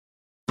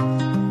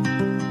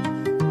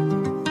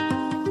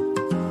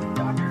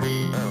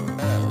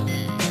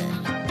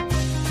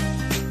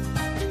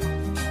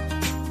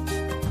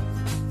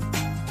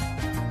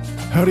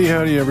Howdy,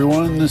 howdy,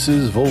 everyone. This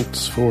is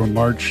Volts for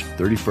March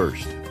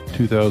 31st,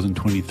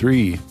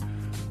 2023.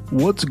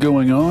 What's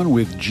going on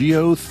with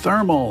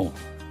geothermal?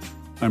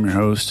 I'm your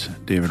host,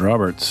 David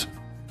Roberts.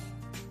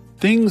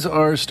 Things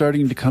are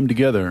starting to come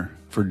together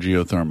for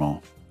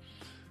geothermal.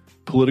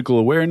 Political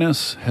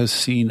awareness has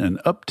seen an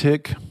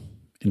uptick.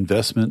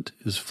 Investment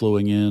is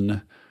flowing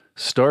in.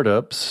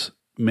 Startups,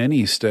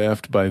 many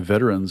staffed by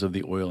veterans of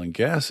the oil and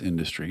gas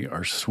industry,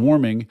 are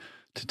swarming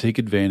to take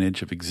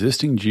advantage of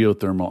existing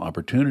geothermal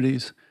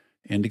opportunities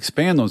and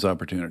expand those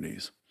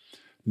opportunities.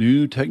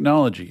 New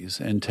technologies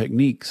and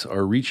techniques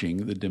are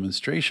reaching the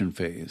demonstration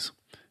phase.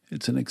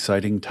 It's an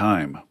exciting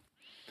time.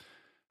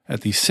 At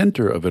the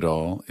center of it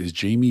all is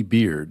Jamie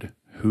Beard,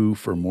 who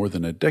for more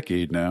than a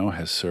decade now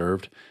has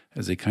served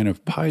as a kind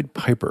of Pied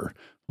Piper,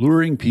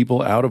 luring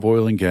people out of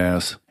oil and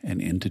gas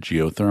and into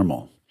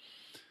geothermal.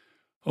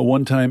 A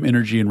one-time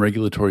energy and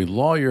regulatory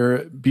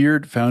lawyer,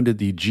 Beard founded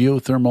the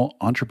Geothermal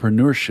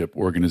Entrepreneurship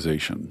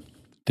Organization,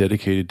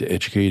 dedicated to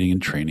educating and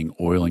training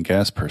oil and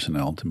gas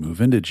personnel to move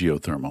into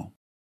geothermal.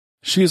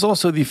 She is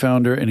also the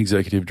founder and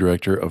executive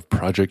director of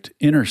Project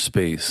Inner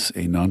Space,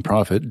 a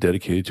nonprofit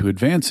dedicated to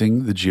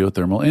advancing the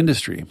geothermal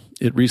industry.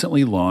 It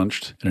recently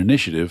launched an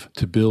initiative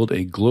to build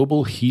a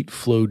global heat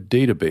flow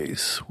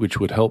database, which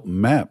would help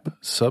map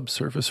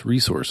subsurface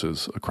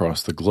resources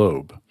across the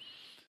globe.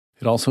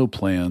 It also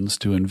plans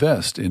to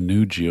invest in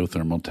new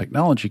geothermal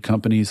technology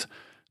companies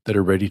that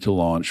are ready to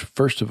launch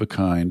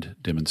first-of-a-kind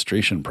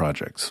demonstration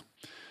projects.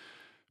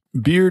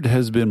 Beard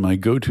has been my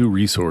go-to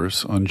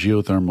resource on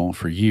geothermal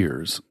for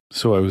years,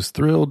 so I was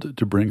thrilled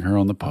to bring her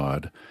on the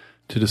pod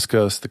to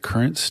discuss the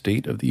current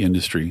state of the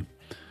industry,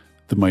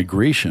 the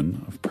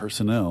migration of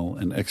personnel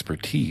and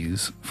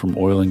expertise from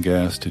oil and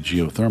gas to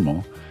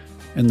geothermal,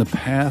 and the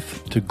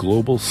path to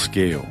global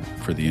scale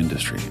for the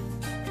industry.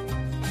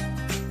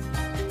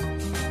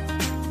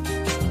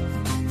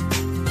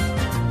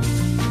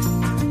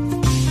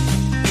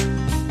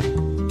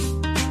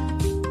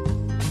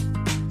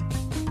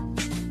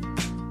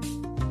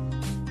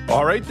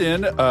 All right,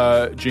 then,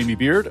 Jamie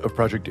Beard of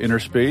Project Inner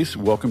Space,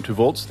 welcome to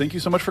Volts. Thank you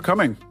so much for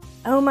coming.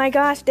 Oh my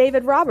gosh,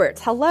 David Roberts.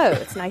 Hello.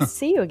 It's nice to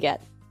see you again.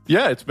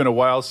 Yeah, it's been a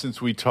while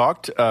since we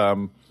talked.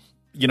 When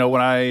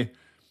I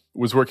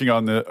was working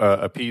on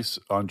a piece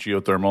on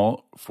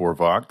geothermal for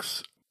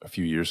Vox a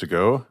few years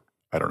ago,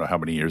 I don't know how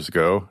many years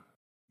ago,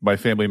 my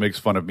family makes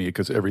fun of me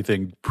because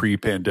everything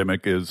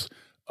pre-pandemic is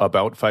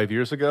about 5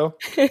 years ago.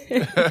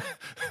 Yeah,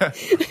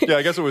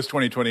 I guess it was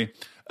 2020.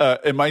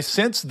 And my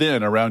sense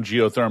then around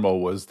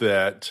geothermal was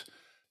that,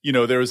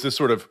 there was this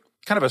sort of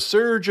kind of a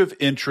surge of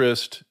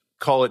interest,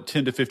 call it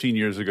 10 to 15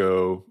 years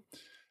ago,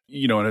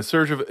 and a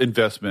surge of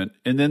investment.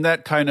 And then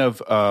that kind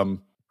of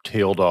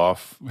tailed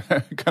off.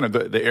 Kind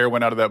of the air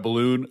went out of that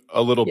balloon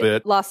a little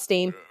bit. Lost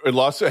steam. It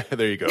lost.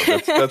 There you go.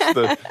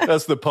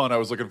 That's the pun I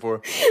was looking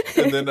for.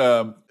 And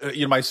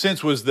then, my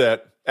sense was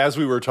that as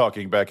we were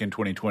talking back in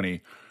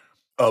 2020,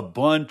 a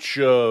bunch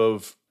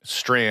of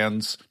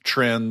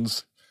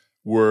trends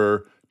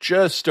were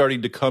just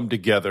starting to come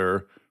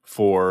together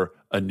for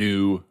a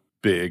new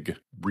big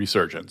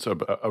resurgence,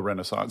 a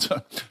renaissance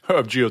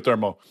of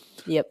geothermal.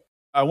 Yep.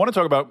 I want to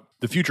talk about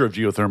the future of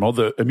geothermal,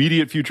 the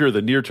immediate future,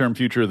 the near-term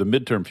future, the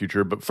midterm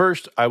future. But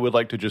first, I would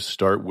like to just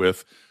start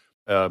with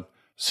a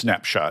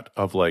snapshot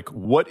of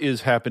what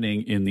is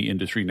happening in the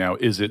industry now.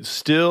 Is it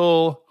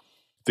still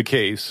the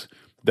case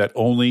that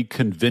only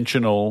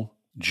conventional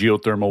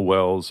geothermal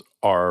wells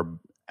are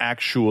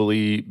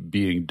actually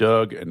being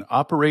dug and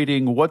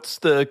operating? What's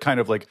the kind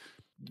of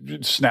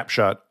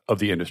snapshot of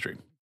the industry?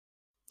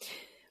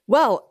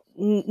 Well,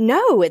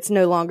 no, it's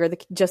no longer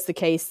just the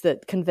case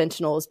that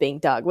conventional is being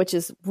dug, which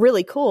is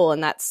really cool.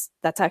 And that's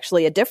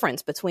actually a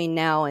difference between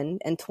now and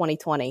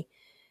 2020.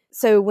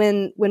 So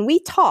when we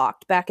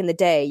talked back in the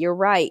day, you're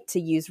right to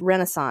use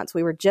Renaissance.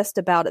 We were just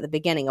about at the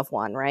beginning of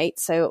one, right?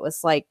 So it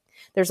was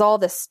there's all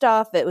this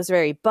stuff. It was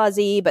very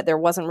buzzy, but there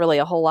wasn't really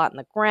a whole lot in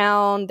the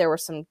ground. There were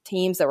some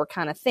teams that were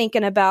kind of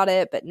thinking about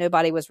it, but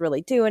nobody was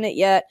really doing it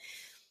yet.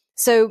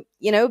 So,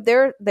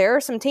 there are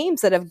some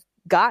teams that have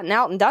gotten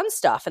out and done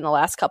stuff in the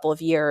last couple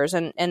of years.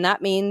 And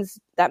that means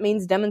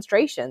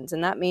demonstrations.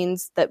 And that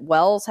means that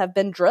wells have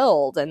been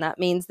drilled. And that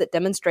means that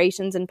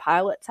demonstrations and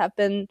pilots have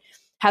been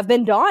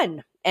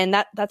done. And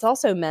that's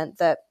also meant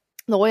that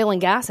the oil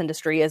and gas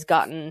industry has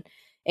gotten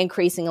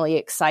increasingly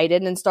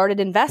excited and started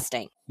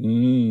investing.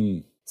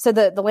 So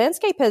the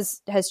landscape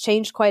has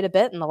changed quite a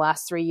bit in the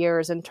last 3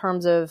 years in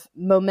terms of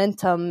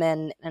momentum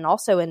and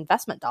also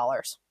investment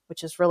dollars,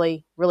 which is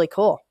really, really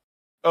cool.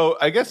 Oh,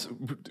 I guess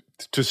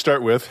to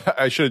start with,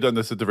 I should have done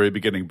this at the very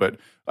beginning, but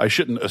I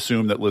shouldn't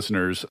assume that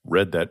listeners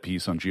read that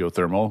piece on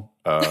geothermal.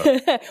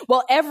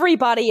 Well,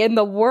 everybody in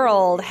the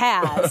world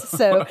has.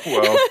 So,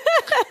 well,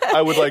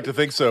 I would like to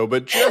think so.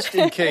 But just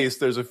in case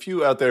there's a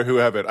few out there who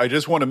haven't, I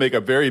just want to make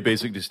a very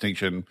basic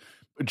distinction.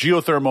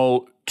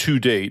 Geothermal to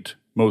date,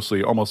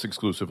 mostly, almost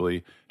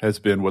exclusively, has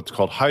been what's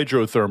called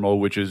hydrothermal,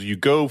 which is you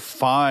go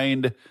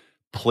find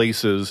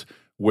places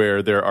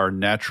where there are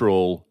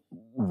natural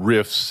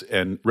rifts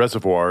and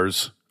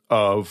reservoirs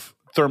of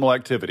thermal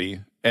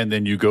activity, and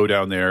then you go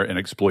down there and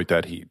exploit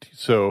that heat.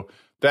 So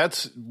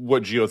that's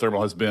what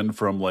geothermal has been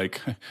from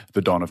like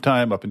the dawn of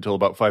time up until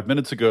about 5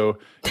 minutes ago.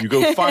 You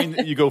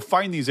go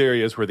find these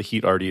areas where the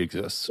heat already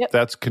exists. Yep.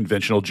 That's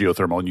conventional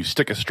geothermal, and you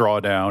stick a straw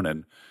down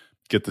and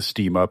get the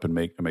steam up and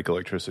make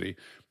electricity.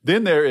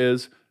 Then there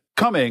is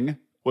coming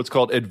what's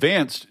called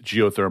advanced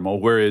geothermal,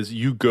 whereas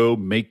you go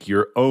make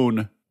your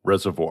own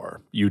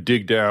reservoir. You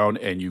dig down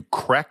and you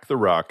crack the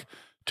rock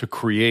to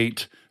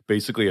create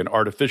basically an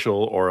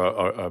artificial or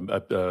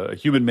a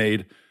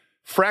human-made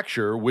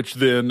fracture, which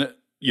then,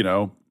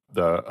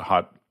 the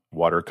hot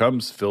water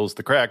comes, fills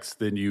the cracks,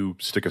 then you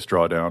stick a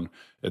straw down,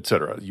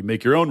 etc. You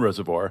make your own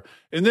reservoir.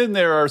 And then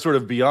there are sort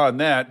of beyond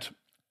that,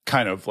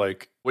 kind of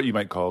like what you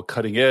might call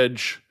cutting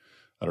edge,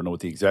 I don't know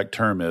what the exact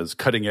term is,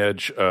 cutting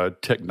edge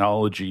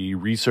technology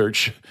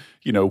research,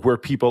 where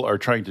people are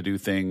trying to do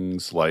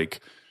things like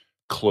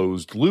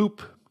closed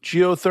loop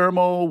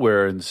geothermal,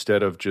 where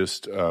instead of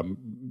just,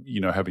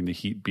 having the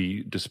heat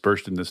be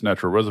dispersed in this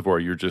natural reservoir,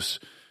 you're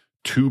just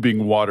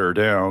tubing water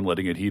down,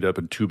 letting it heat up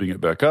and tubing it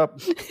back up.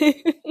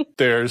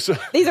 These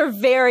are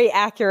very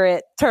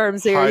accurate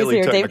terms.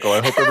 Highly technical.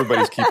 I hope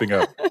everybody's keeping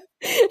up.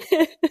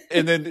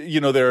 And then,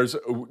 there's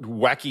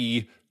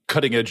wacky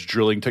cutting edge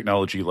drilling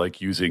technology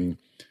like using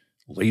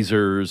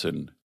lasers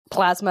and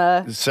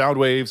plasma, sound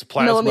waves,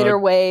 plasma, millimeter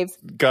waves,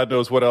 God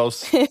knows what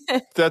else.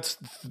 That's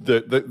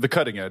the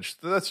cutting edge.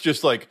 That's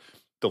just like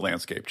the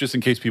landscape, just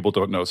in case people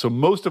don't know. So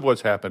most of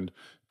what's happened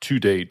to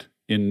date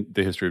in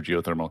the history of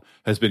geothermal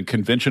has been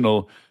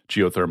conventional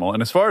geothermal.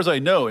 And as far as I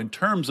know, in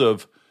terms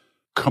of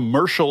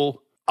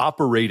commercial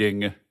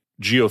operating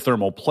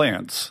geothermal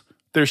plants,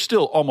 they're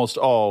still almost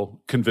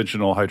all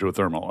conventional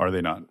hydrothermal, are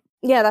they not?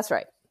 Yeah, that's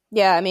right.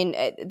 Yeah, I mean,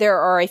 there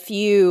are a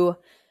few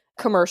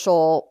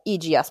commercial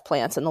EGS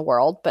plants in the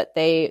world, but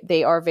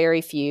they are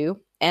very few.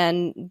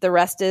 And the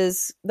rest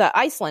is the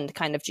Iceland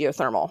kind of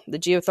geothermal, the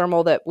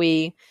geothermal that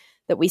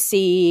we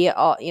see,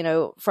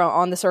 from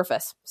on the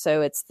surface.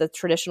 So it's the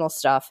traditional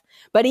stuff.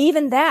 But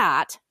even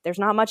that, there's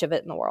not much of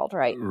it in the world,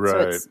 right?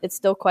 Right. So it's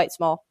still quite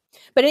small.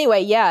 But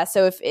anyway, yeah.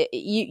 So if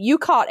you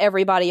caught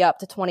everybody up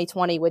to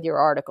 2020 with your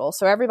article,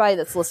 so everybody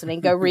that's listening,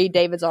 go read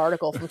David's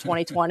article from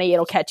 2020.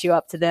 It'll catch you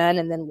up to then,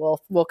 and then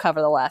we'll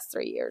cover the last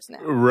 3 years now.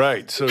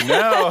 Right. So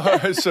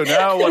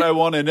now, what I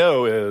want to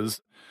know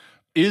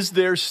is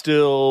there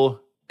still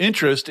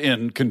interest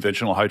in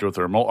conventional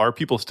hydrothermal? Are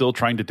people still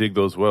trying to dig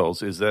those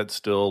wells? Is that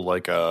still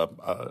like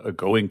a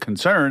going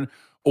concern,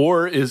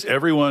 or is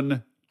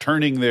everyone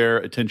turning their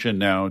attention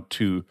now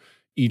to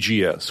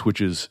EGS, which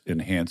is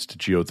enhanced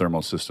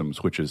geothermal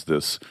systems, which is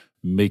this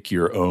make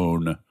your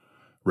own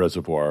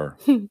reservoir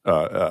thing?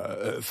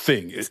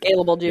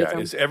 Scalable geothermal. Yeah,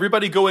 is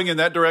everybody going in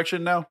that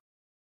direction now?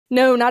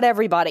 No, not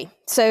everybody.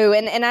 So,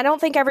 and I don't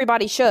think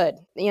everybody should.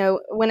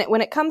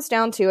 When it comes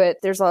down to it,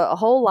 there's a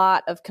whole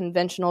lot of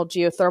conventional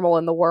geothermal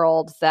in the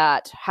world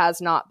that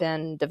has not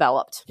been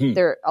developed.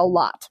 There a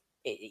lot.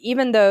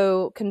 Even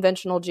though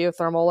conventional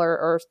geothermal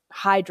or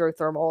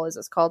hydrothermal, as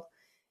it's called,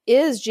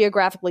 is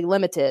geographically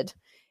limited,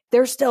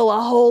 there's still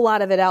a whole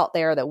lot of it out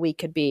there that we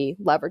could be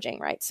leveraging,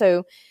 right?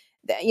 So,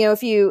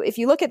 if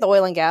you look at the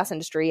oil and gas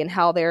industry and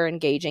how they're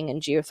engaging in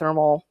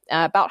geothermal,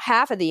 about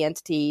half of the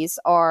entities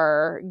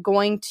are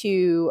going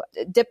to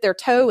dip their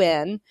toe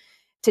in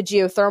to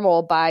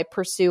geothermal by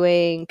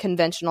pursuing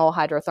conventional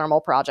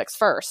hydrothermal projects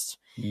first.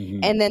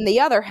 Mm-hmm. And then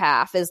the other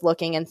half is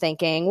looking and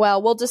thinking,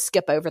 well, we'll just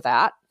skip over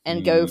that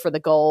and go for the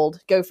gold,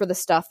 go for the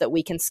stuff that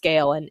we can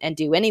scale and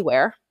do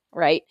anywhere,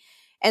 right?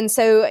 And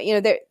so,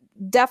 there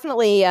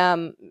definitely,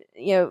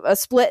 a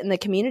split in the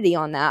community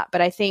on that.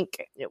 But I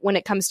think when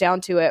it comes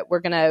down to it,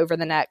 we're going to, over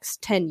the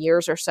next 10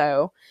 years or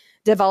so,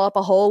 develop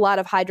a whole lot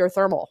of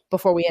hydrothermal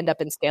before we end up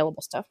in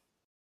scalable stuff.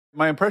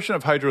 My impression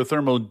of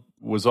hydrothermal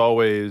was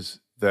always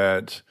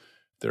that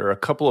there are a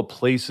couple of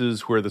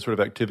places where the sort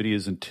of activity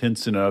is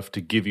intense enough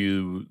to give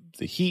you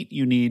the heat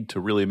you need to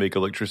really make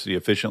electricity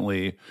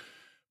efficiently.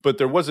 But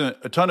there wasn't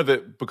a ton of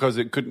it because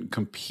it couldn't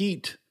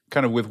compete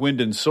kind of with wind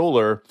and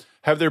solar.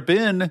 Have there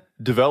been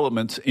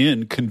developments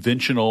in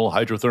conventional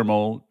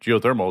hydrothermal,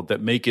 geothermal that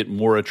make it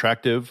more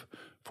attractive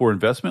for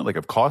investment? Like,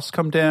 have costs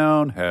come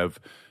down?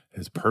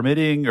 Has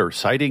permitting or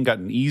siting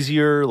gotten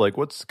easier? Like,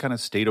 what's the kind of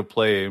state of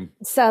play?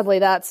 Sadly,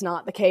 that's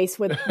not the case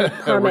with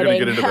permitting. We're going to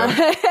get into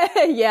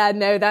that. Yeah,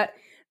 no,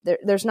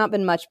 there's not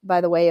been much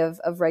by the way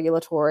of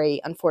regulatory,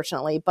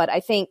 unfortunately. But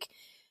I think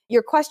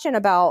your question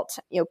about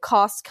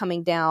costs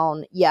coming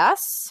down,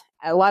 yes,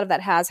 a lot of that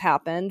has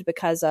happened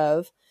because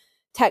of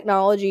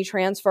technology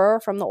transfer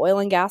from the oil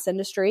and gas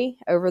industry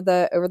over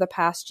the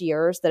past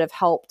years that have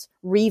helped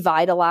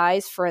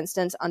revitalize, for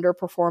instance,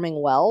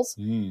 underperforming wells.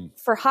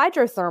 For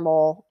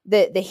hydrothermal,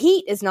 the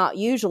heat is not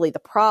usually the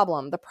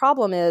problem. The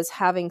problem is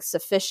having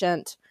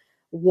sufficient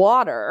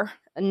water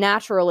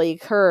naturally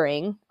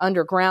occurring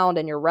underground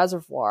in your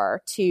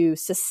reservoir to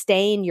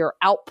sustain your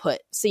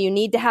output. So you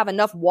need to have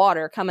enough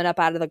water coming up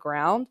out of the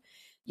ground,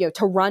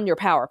 to run your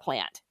power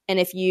plant. And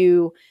if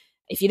you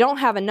don't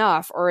have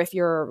enough, or if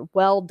your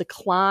well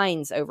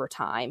declines over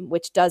time,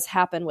 which does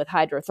happen with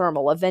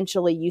hydrothermal,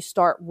 eventually you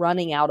start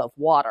running out of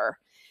water.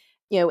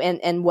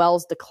 and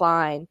wells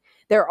decline,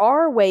 there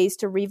are ways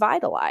to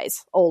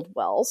revitalize old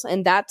wells,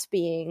 and that's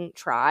being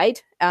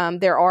tried.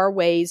 There are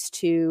ways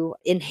to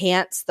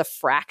enhance the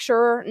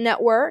fracture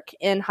network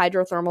in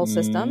hydrothermal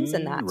systems,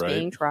 and that's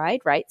being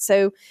tried, right?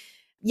 So,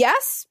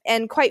 yes,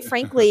 and quite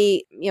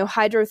frankly,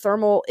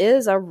 hydrothermal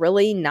is a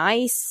really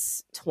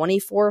nice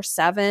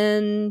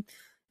 24/7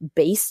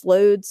 base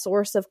load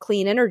source of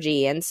clean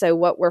energy. And so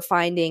what we're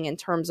finding in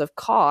terms of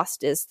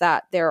cost is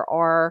that there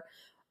are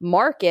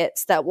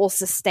markets that will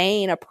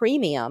sustain a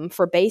premium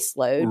for base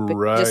load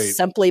just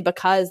simply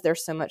because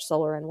there's so much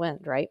solar and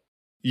wind, right?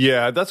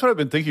 Yeah, that's what I've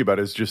been thinking about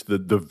is just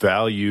the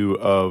value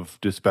of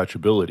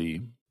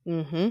dispatchability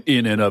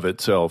in and of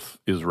itself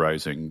is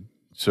rising.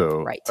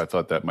 So I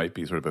thought that might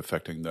be sort of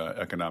affecting the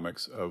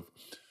economics of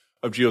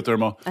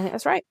geothermal. I think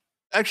that's right.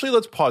 Actually,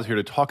 let's pause here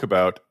to talk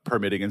about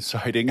permitting and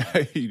siting.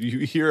 You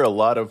hear a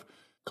lot of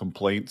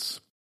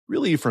complaints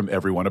really from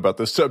everyone about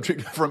this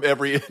subject, from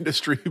every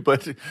industry,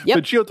 but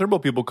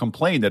geothermal people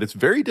complain that it's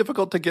very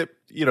difficult to get,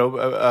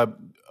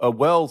 a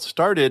well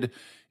started,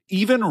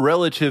 even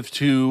relative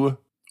to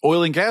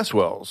oil and gas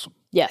wells.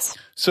 Yes.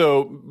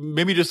 So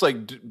maybe just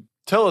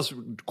tell us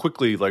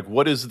quickly,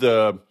 what is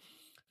the,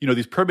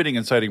 these permitting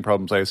and siting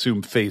problems, I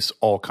assume, face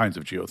all kinds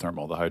of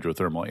geothermal, the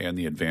hydrothermal and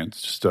the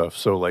advanced stuff.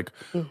 So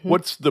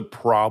what's the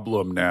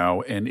problem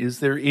now? And is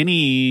there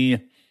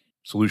any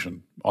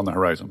solution on the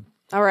horizon?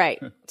 All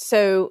right.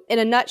 So in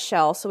a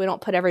nutshell, so we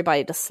don't put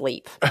everybody to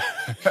sleep.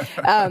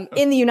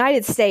 In the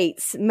United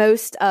States,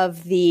 most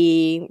of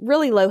the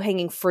really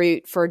low-hanging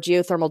fruit for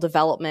geothermal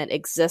development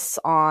exists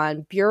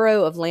on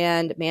Bureau of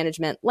Land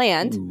Management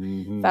land,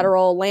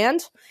 federal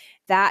land.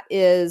 That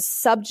is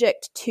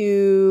subject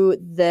to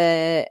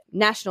the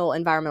National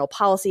Environmental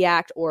Policy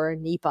Act, or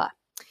NEPA.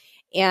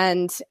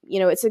 And,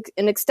 it's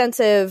an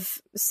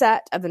extensive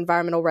set of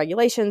environmental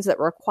regulations that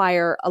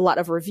require a lot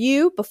of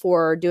review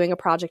before doing a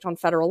project on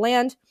federal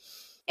land.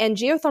 And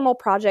geothermal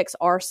projects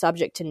are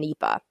subject to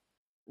NEPA.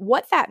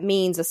 What that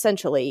means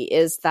essentially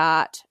is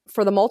that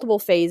for the multiple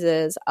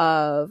phases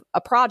of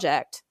a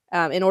project,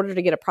 in order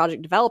to get a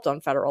project developed on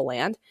federal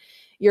land,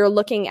 you're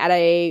looking at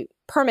a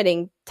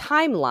permitting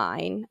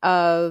timeline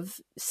of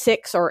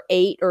 6 or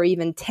 8 or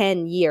even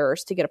 10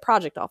 years to get a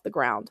project off the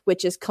ground,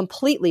 which is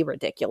completely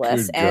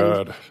ridiculous.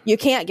 And you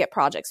can't get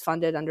projects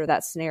funded under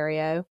that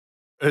scenario.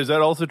 Is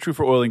that also true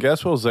for oil and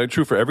gas wells? Is that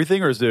true for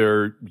everything, or is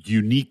there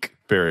unique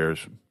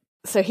barriers?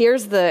 So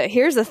here's the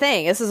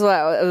thing. This is what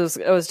I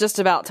was just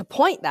about to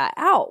point that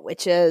out,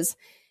 which is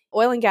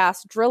oil and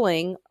gas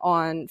drilling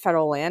on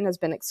federal land has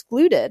been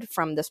excluded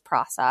from this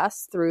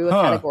process through a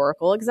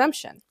categorical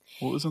exemption.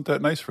 Well, isn't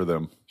that nice for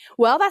them?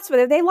 Well, that's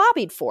what they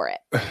lobbied for it.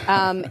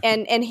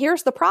 And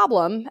here's the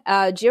problem.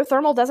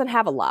 Geothermal doesn't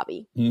have a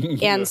lobby.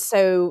 And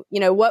so,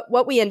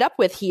 what we end up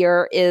with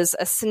here is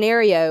a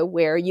scenario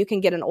where you can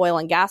get an oil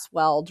and gas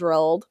well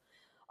drilled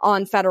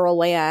on federal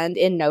land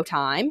in no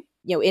time,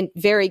 in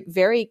very,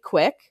 very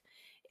quick,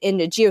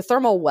 in a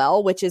geothermal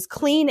well, which is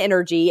clean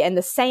energy, and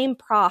the same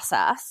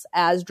process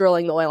as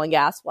drilling the oil and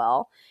gas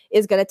well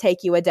is going to take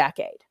you a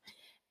decade.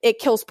 It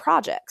kills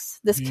projects.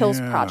 This kills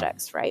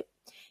projects, right?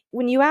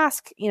 When you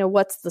ask,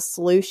 what's the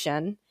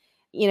solution,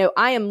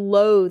 I am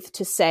loath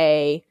to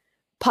say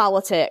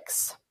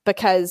politics,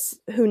 because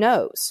who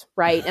knows,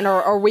 right? And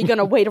are we going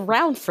to wait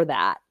around for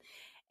that?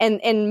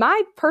 And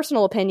my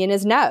personal opinion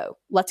is no,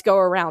 let's go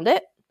around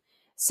it.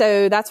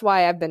 So that's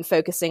why I've been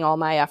focusing all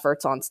my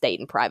efforts on state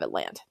and private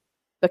land,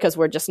 because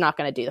we're just not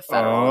going to do the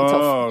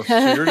federal.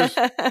 So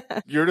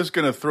you're just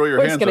going to throw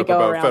your hands up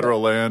about federal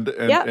land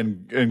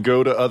and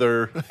go to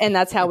other. And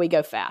that's how we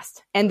go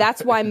fast. And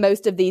that's why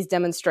most of these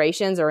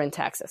demonstrations are in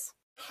Texas.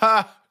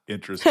 Ha!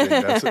 Interesting.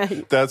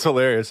 That's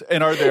hilarious.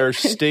 And are there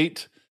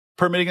state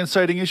permitting and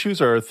siting issues,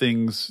 or are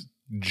things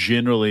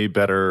generally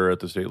better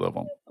at the state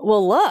level?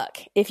 Well, look,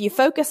 if you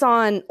focus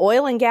on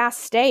oil and gas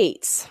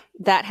states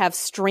that have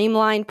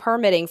streamlined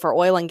permitting for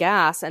oil and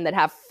gas and that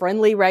have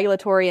friendly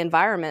regulatory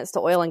environments to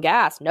oil and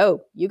gas,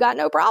 no, you got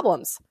no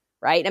problems,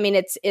 right? I mean,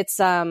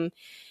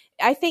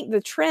 I think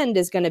the trend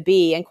is going to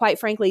be, and quite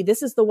frankly,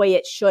 this is the way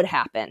it should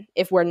happen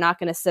if we're not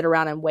going to sit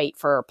around and wait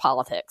for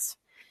politics.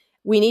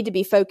 We need to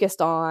be focused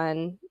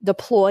on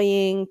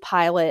deploying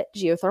pilot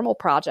geothermal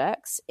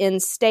projects in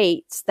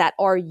states that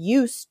are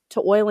used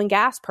to oil and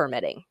gas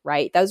permitting,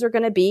 right? Those are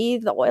going to be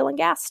the oil and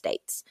gas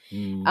states.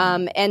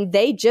 And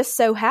they just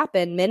so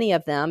happen, many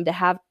of them, to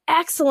have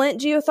excellent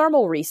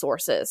geothermal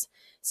resources.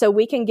 So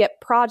we can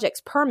get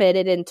projects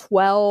permitted in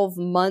 12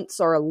 months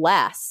or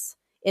less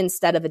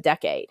instead of a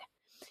decade.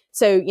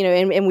 So,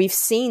 and we've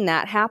seen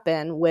that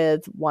happen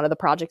with one of the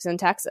projects in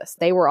Texas.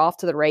 They were off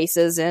to the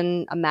races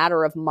in a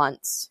matter of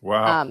months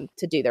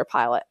to do their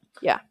pilot.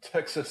 Yeah.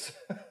 Texas.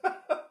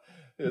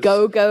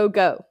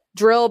 Go.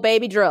 Drill,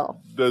 baby,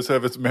 drill. Does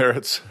have its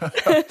merits.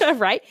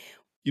 Right.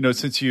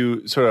 Since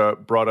you sort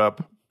of brought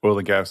up oil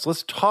and gas,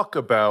 let's talk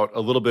a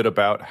little bit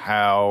about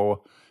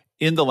how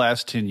in the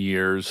last 10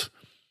 years,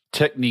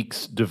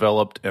 techniques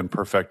developed and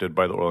perfected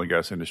by the oil and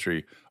gas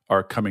industry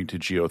are coming to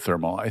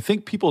geothermal. I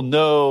think people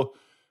know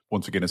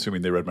Once again,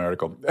 assuming they read my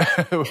article.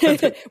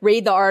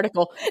 Read the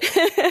article.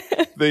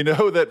 They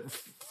know that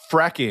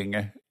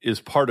fracking is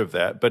part of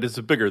that, but it's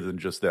bigger than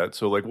just that.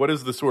 So, like, what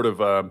is the sort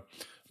of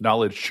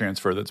knowledge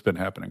transfer that's been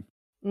happening?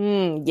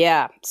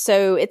 Yeah.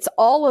 So it's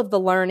all of the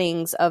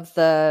learnings of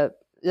the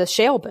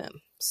shale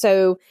boom.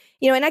 So,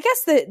 and I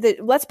guess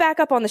let's back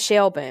up on the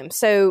shale boom.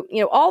 So,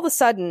 all of a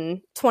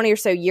sudden, 20 or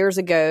so years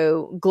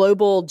ago,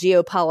 global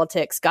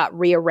geopolitics got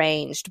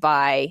rearranged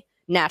by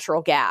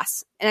natural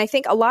gas. And I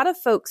think a lot of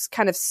folks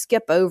kind of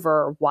skip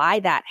over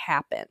why that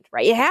happened,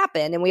 right? It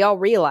happened and we all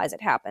realize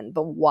it happened,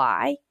 but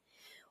why?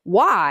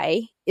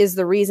 Why is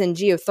the reason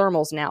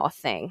geothermal is now a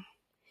thing?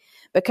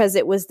 Because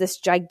it was this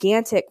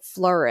gigantic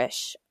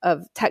flourish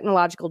of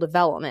technological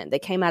development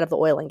that came out of the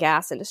oil and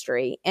gas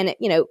industry. And,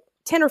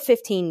 10 or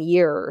 15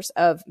 years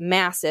of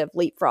massive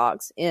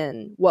leapfrogs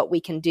in what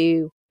we can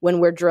do when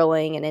we're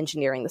drilling and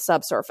engineering the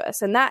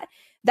subsurface. And that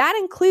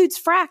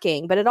includes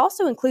fracking, but it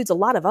also includes a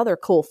lot of other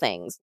cool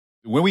things.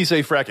 When we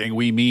say fracking,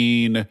 we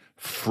mean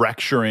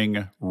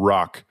fracturing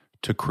rock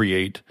to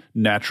create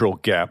natural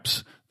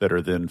gaps that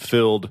are then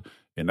filled,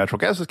 in natural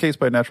gas's case,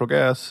 by natural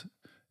gas,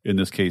 in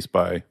this case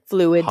by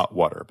fluid, hot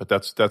water. But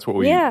that's what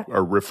we are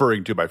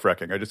referring to by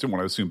fracking. I just didn't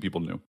want to assume people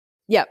knew.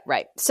 Yeah,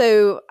 right.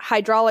 So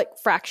hydraulic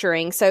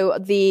fracturing. So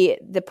the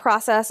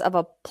process of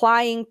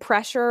applying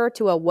pressure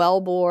to a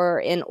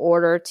wellbore in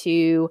order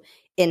to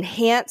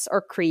enhance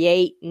or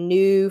create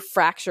new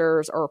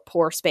fractures or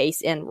pore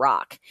space in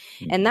rock.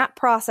 And that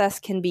process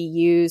can be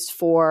used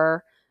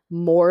for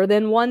more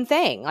than one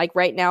thing. Like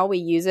right now we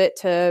use it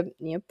to,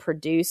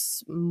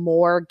 produce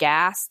more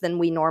gas than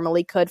we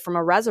normally could from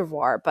a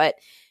reservoir. But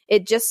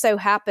it just so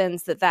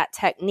happens that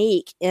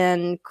technique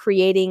in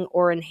creating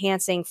or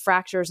enhancing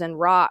fractures in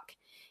rock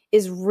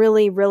is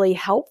really, really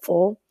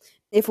helpful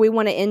if we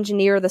want to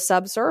engineer the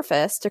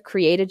subsurface to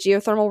create a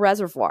geothermal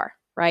reservoir,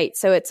 right?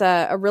 So it's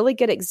a really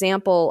good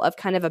example of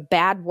kind of a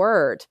bad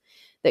word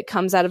that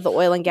comes out of the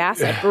oil and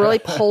gas, a really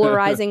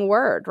polarizing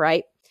word,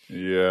 right?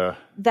 Yeah.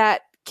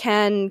 That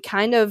can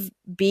kind of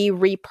be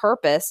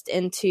repurposed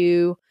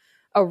into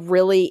a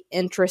really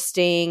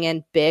interesting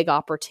and big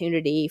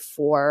opportunity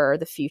for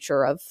the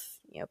future of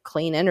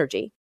clean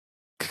energy.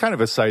 Kind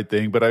of a side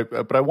thing, but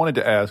I wanted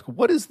to ask,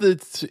 what is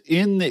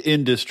in the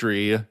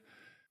industry?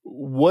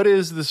 What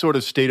is the sort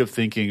of state of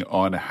thinking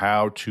on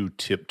how to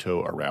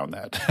tiptoe around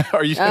that?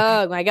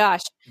 Oh my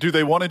gosh! Do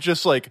they want to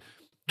just like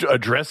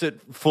address it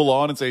full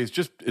on and say it's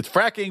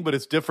fracking, but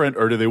it's different,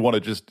 or do they want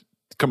to just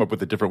come up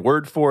with a different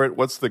word for it?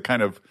 What's the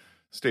kind of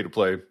state of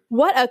play?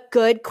 What a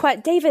good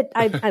question. David,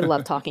 I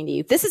love talking to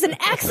you. This is an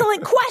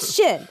excellent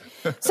question.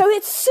 So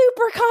it's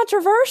super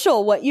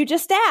controversial what you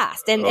just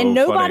asked, and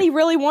nobody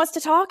really wants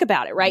to talk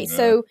about it, right? No.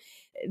 So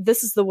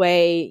this is the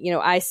way,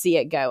 I see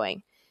it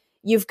going.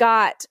 You've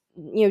got,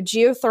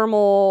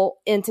 geothermal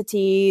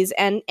entities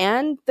and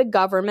the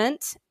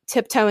government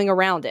tiptoeing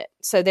around it.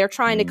 So they're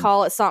trying to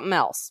call it something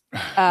else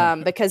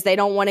because they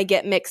don't want to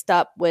get mixed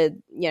up with,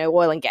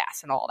 oil and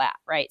gas and all that,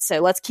 right? So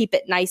let's keep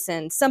it nice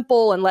and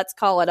simple and let's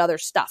call it other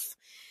stuff.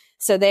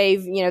 So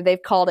they've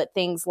called it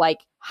things like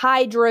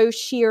hydro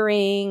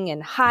shearing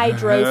and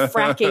hydro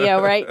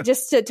fracking, right?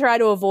 Just to try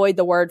to avoid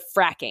the word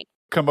fracking.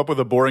 Come up with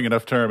a boring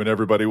enough term and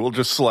everybody will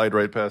just slide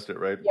right past it,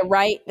 right? Yeah,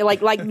 right.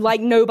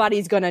 Like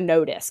nobody's going to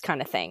notice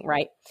kind of thing,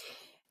 right?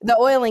 The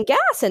oil and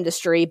gas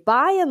industry,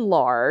 by and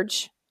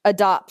large,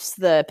 adopts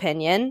the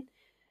opinion,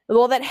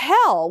 well, that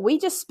hell, we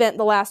just spent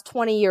the last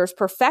 20 years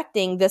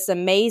perfecting this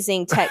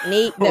amazing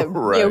technique that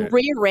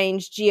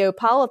rearranged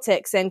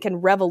geopolitics and can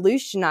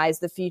revolutionize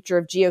the future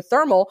of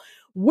geothermal.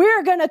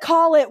 We're going to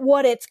call it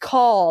what it's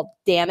called,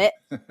 damn it,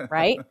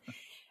 right?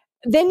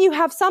 Then you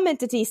have some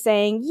entity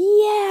saying,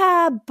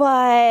 yeah,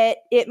 but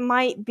it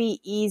might be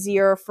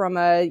easier from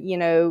a,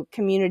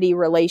 community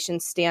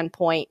relations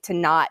standpoint to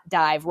not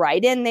dive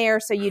right in there.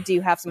 So you do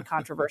have some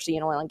controversy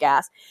in oil and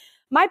gas.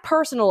 My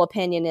personal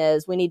opinion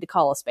is we need to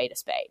call a spade,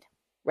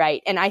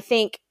 right? And I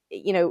think,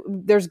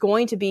 there's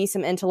going to be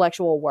some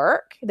intellectual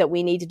work that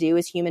we need to do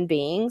as human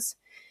beings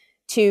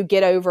to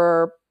get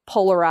over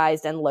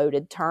polarized and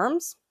loaded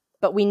terms.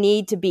 But we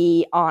need to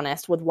be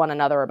honest with one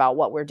another about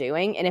what we're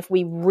doing. And if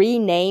we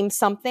rename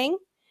something,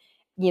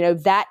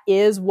 that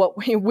is what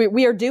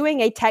we are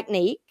doing a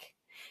technique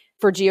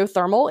for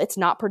geothermal. It's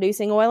not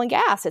producing oil and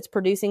gas. It's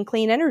producing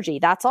clean energy.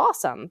 That's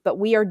awesome. But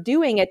we are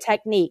doing a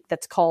technique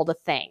that's called a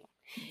thing.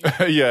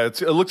 Yeah,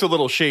 it looks a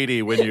little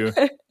shady when you...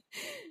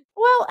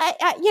 Well,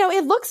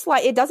 it looks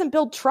like it doesn't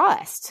build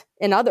trust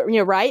in other,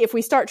 right? If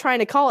we start trying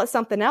to call it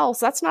something else,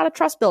 that's not a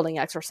trust building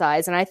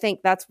exercise. And I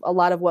think that's a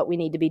lot of what we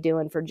need to be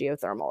doing for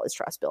geothermal is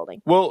trust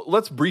building. Well,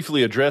 let's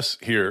briefly address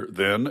here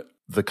then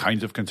the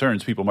kinds of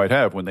concerns people might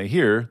have when they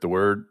hear the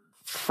word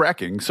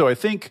fracking. So I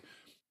think,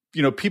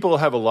 people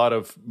have a lot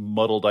of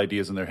muddled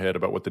ideas in their head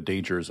about what the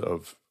dangers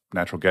of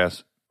natural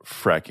gas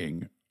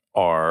fracking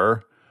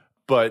are.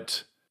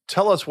 But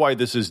tell us why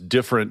this is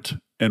different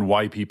and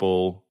why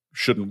people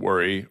shouldn't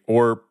worry,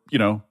 or,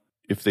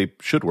 if they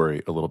should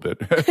worry a little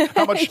bit.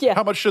 How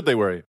much should they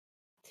worry?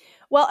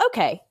 Well,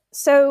 okay.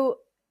 So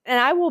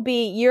And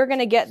you're going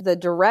to get the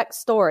direct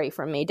story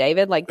from me,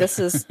 David. Like this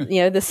is,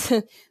 this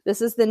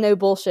is the no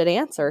bullshit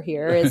answer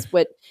here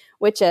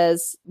which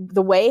is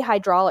the way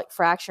hydraulic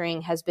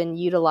fracturing has been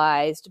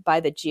utilized by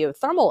the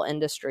geothermal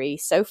industry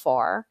so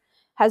far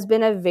has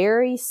been a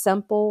very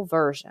simple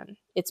version.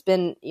 It's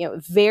been,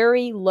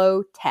 very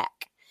low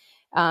tech.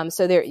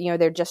 So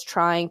they're just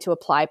trying to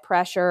apply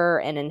pressure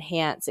and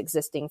enhance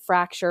existing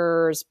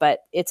fractures, but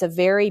it's a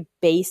very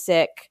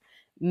basic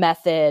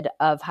method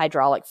of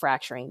hydraulic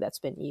fracturing that's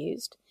been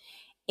used.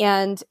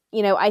 And,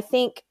 I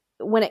think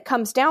when it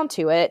comes down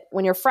to it,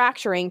 when you're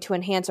fracturing to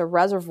enhance a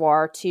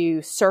reservoir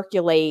to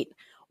circulate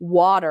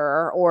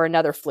water or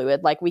another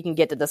fluid, like we can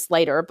get to this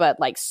later, but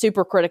like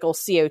supercritical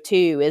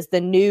CO2 is the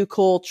new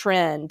cool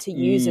trend to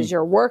use as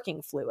your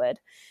working fluid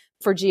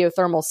for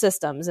geothermal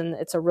systems. And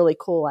it's a really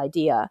cool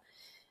idea.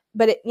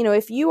 But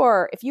if you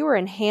are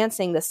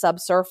enhancing the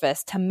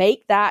subsurface to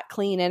make that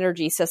clean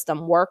energy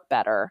system work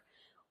better,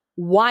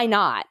 why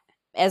not?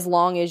 As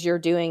long as you're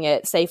doing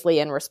it safely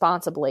and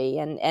responsibly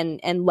and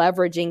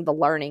leveraging the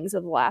learnings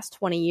of the last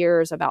 20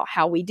 years about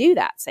how we do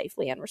that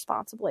safely and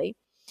responsibly.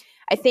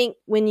 I think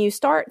when you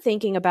start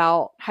thinking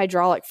about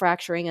hydraulic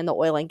fracturing in the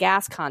oil and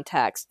gas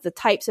context, the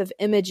types of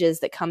images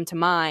that come to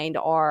mind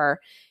are,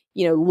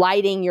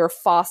 lighting your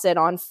faucet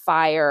on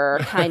fire,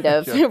 kind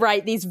of, yeah.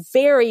 Right? These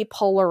very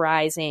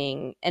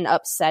polarizing and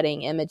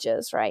upsetting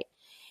images, right?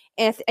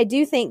 And I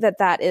do think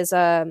that is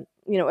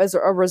as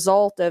a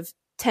result of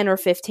 10 or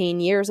 15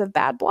 years of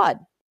bad blood,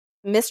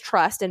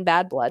 mistrust and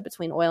bad blood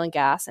between oil and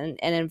gas and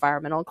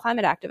environmental and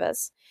climate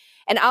activists.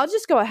 And I'll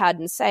just go ahead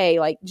and say,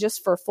 like,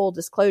 just for full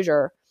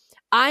disclosure,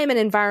 I am an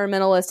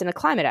environmentalist and a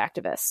climate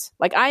activist.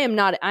 Like I am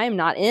not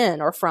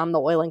in or from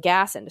the oil and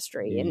gas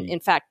industry. And in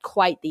fact,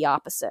 quite the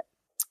opposite.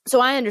 So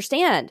I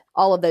understand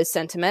all of those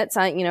sentiments.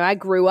 I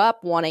grew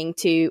up wanting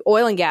to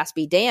oil and gas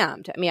be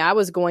damned. I mean, I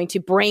was going to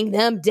bring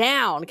them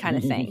down kind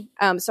of thing.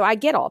 So I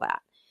get all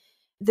that.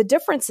 The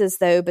differences,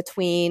 though,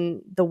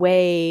 between the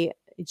way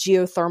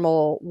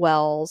geothermal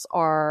wells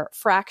are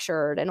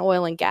fractured and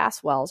oil and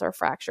gas wells are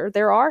fractured,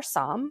 there are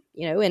some,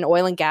 in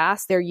oil and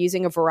gas, they're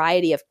using a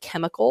variety of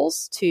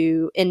chemicals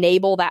to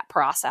enable that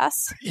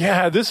process.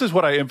 Yeah, this is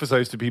what I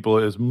emphasize to people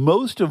is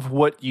most of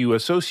what you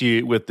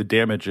associate with the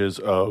damages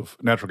of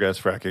natural gas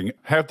fracking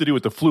have to do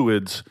with the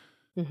fluids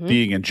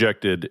being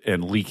injected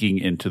and leaking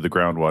into the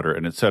groundwater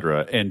and et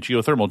cetera. And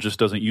geothermal just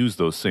doesn't use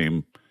those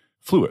same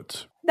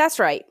fluids. That's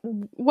right.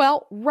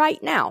 Well,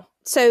 right now.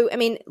 So,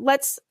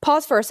 let's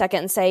pause for a second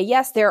and say,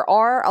 yes, there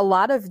are a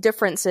lot of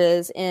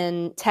differences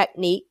in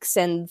techniques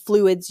and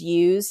fluids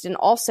used, and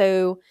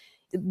also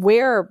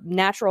where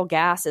natural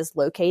gas is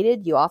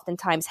located. You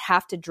oftentimes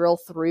have to drill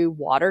through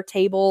water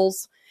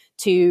tables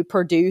to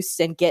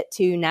produce and get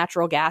to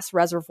natural gas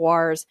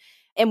reservoirs.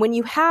 And when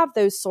you have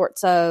those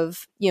sorts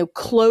of,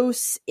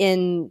 close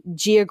in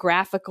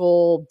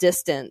geographical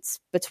distance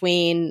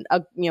between,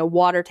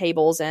 water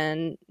tables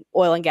and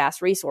oil and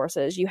gas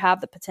resources, you have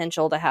the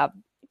potential to have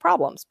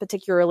problems,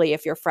 particularly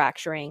if you're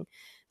fracturing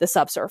the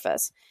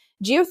subsurface.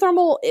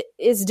 Geothermal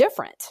is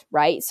different,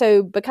 right?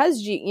 So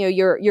because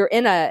you're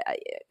in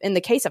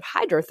the case of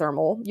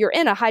hydrothermal, you're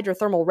in a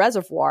hydrothermal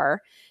reservoir,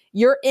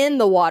 you're in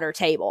the water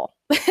table.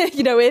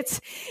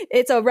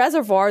 It's a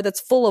reservoir that's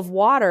full of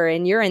water,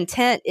 and your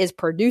intent is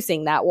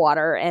producing that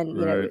water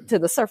and to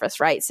the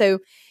surface, right? So,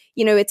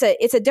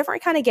 it's a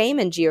different kind of game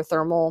in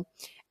geothermal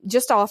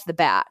just off the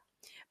bat.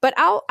 But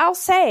I'll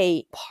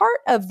say part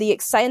of the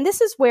and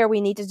this is where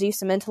we need to do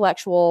some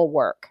intellectual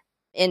work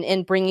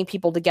in bringing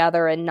people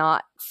together and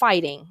not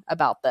fighting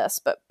about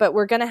this. But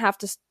we're going to have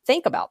to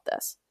think about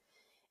this.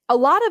 A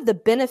lot of the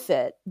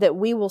benefit that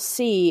we will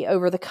see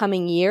over the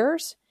coming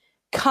years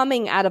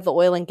coming out of the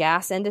oil and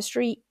gas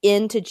industry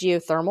into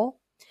geothermal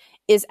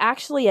is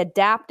actually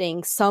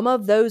adapting some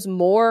of those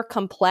more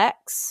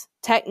complex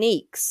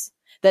techniques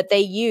that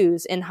they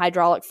use in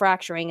hydraulic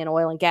fracturing in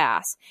oil and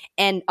gas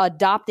and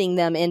adopting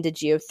them into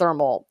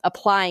geothermal,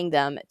 applying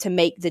them to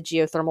make the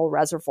geothermal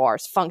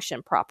reservoirs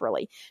function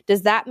properly.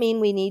 Does that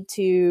mean we need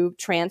to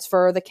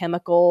transfer the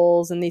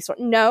chemicals and these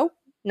sorts? No,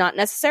 not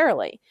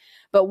necessarily.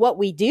 But what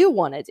we do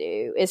want to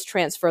do is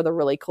transfer the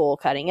really cool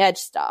cutting edge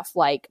stuff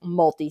like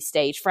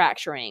multi-stage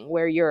fracturing,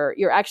 where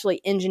you're actually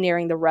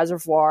engineering the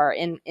reservoir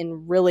in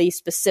really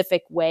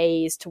specific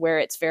ways to where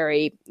it's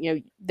very,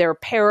 they're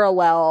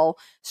parallel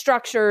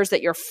structures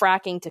that you're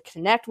fracking to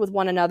connect with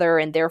one another,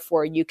 and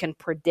therefore you can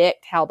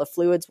predict how the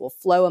fluids will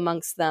flow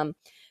amongst them.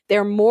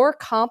 They're more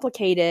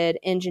complicated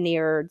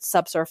engineered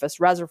subsurface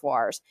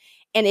reservoirs.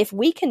 And if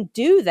we can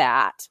do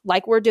that,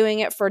 like we're doing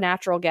it for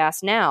natural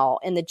gas now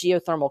in the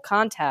geothermal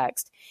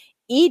context,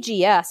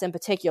 EGS in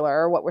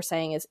particular, what we're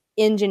saying is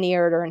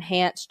engineered or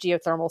enhanced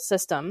geothermal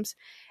systems,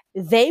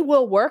 they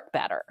will work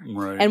better.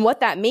 Right. And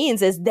what that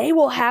means is they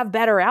will have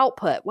better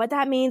output. What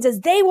that means is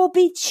they will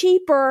be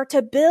cheaper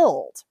to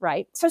build,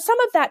 right? So some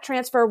of that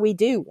transfer we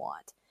do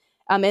want.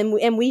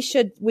 And we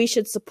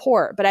should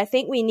support. But I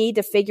think we need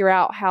to figure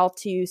out how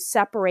to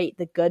separate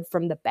the good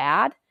from the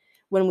bad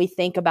when we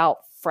think about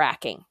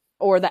fracking.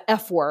 Or the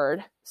F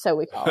word, so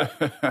we call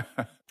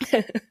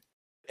it.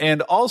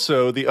 And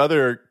also the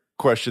other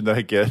question that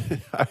I get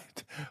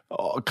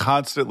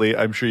constantly,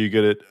 I'm sure you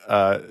get it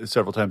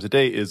several times a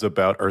day, is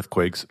about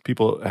earthquakes.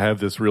 People have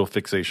this real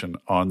fixation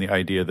on the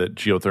idea that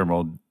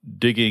geothermal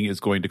digging is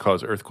going to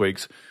cause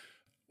earthquakes.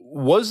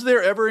 Was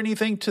there ever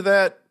anything to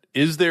that?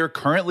 Is there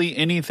currently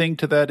anything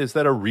to that? Is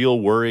that a real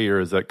worry,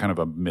 or is that kind of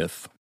a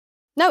myth?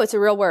 No, it's a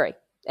real worry.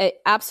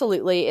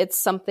 Absolutely. It's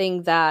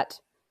something that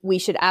we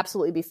should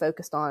absolutely be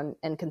focused on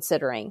and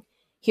considering.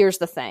 Here's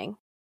the thing.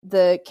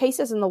 The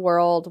cases in the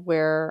world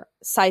where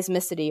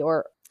seismicity,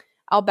 or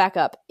I'll back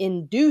up,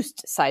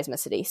 induced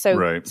seismicity. So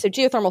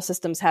geothermal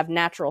systems have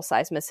natural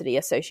seismicity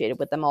associated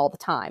with them all the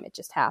time. It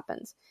just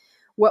happens.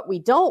 What we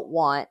don't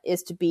want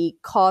is to be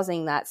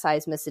causing that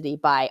seismicity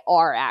by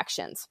our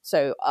actions.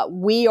 So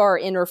we are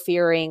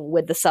interfering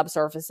with the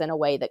subsurface in a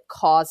way that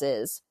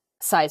causes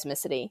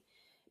seismicity,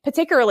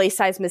 particularly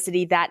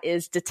seismicity that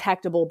is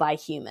detectable by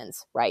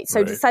humans, right?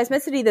 So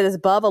seismicity that is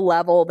above a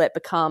level that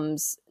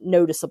becomes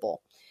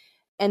noticeable.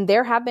 And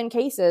there have been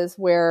cases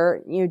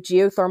where,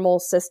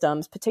 geothermal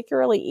systems,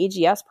 particularly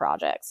EGS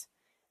projects,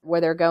 where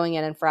they're going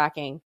in and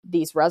fracking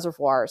these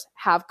reservoirs,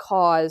 have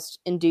caused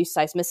induced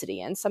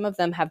seismicity. And some of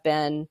them have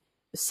been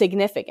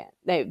significant.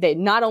 They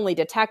not only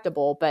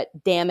detectable, but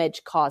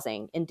damage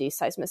causing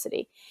induced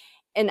seismicity.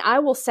 And I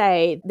will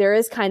say there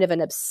is kind of an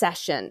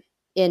obsession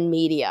in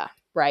media,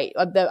 right,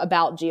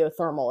 about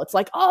geothermal. It's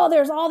like, oh,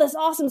 there's all this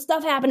awesome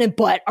stuff happening,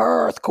 but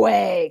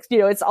earthquakes,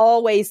 it's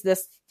always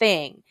this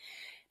thing.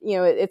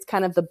 It's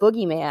kind of the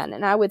boogeyman.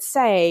 And I would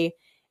say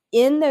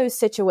in those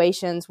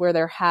situations where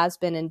there has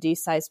been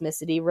induced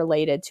seismicity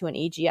related to an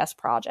EGS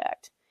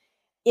project,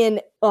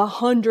 in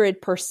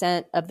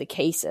 100% of the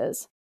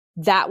cases,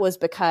 that was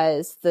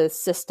because the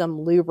system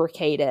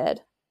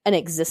lubricated an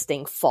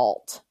existing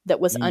fault that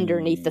was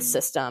underneath the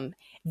system.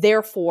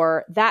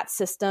 Therefore, that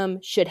system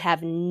should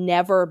have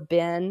never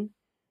been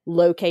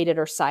located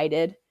or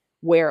sited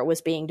where it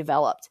was being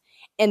developed.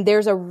 And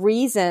there's a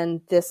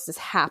reason this is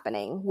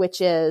happening,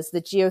 which is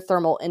the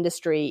geothermal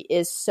industry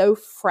is so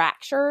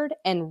fractured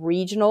and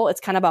regional. It's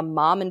kind of a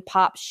mom and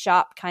pop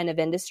shop kind of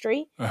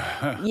industry.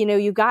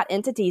 You've got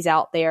entities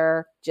out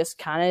there just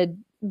kind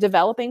of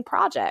developing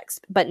projects,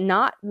 but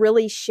not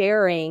really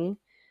sharing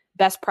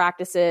best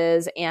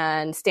practices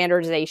and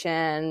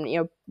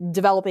standardization,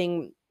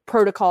 developing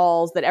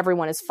protocols that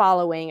everyone is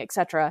following, et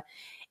cetera.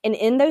 And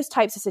in those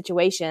types of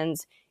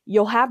situations,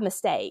 you'll have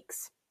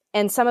mistakes.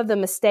 And some of the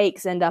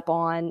mistakes end up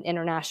on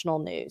international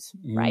news,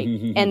 right?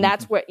 And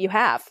that's what you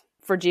have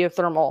for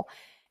geothermal.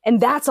 And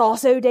that's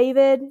also,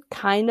 David,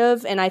 kind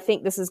of, and I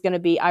think this is going to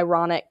be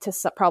ironic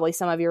to probably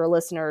some of your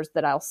listeners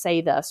that I'll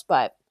say this,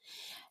 but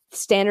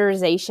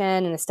standardization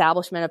and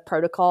establishment of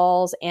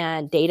protocols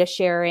and data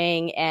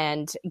sharing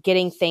and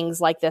getting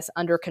things like this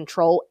under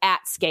control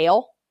at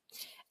scale,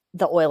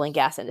 the oil and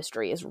gas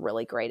industry is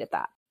really great at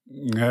that.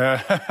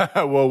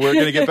 Well, we're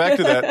going to get back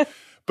to that.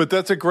 But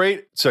that's a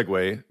great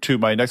segue to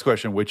my next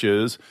question, which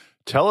is,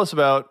 tell us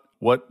about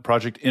what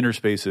Project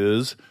Interspace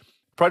is.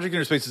 Project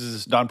Interspace is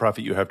this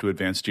nonprofit you have to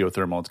advance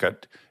geothermal. It's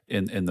got,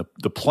 in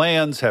the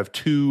plans have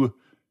two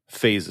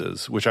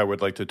phases, which I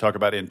would like to talk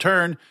about in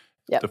turn.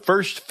 Yep. The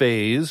first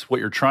phase,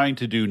 what you're trying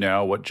to do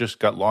now, what just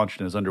got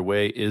launched and is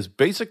underway, is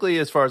basically,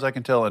 as far as I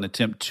can tell, an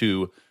attempt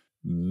to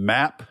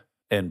map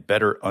and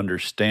better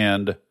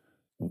understand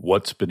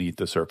what's beneath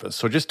the surface.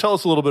 So just tell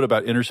us a little bit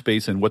about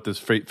Interspace and what this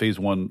phase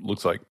one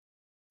looks like.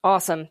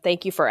 Awesome.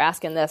 Thank you for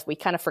asking this. We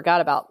kind of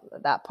forgot about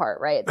that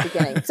part right at the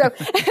beginning. So,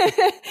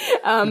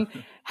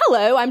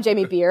 hello, I'm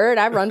Jamie Beard.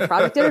 I run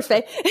Project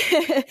Interspace.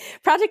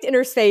 Project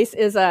Interspace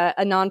is a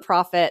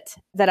nonprofit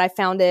that I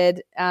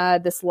founded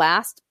this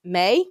last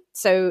May.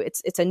 So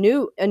it's a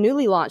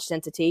newly launched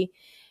entity.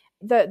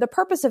 The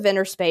purpose of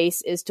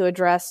Interspace is to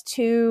address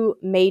two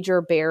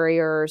major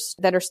barriers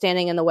that are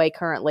standing in the way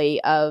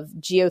currently of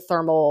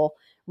geothermal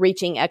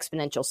reaching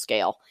exponential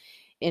scale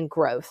in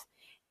growth.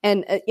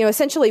 And,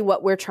 essentially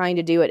what we're trying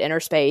to do at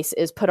Interspace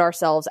is put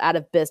ourselves out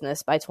of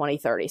business by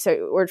 2030.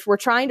 So we're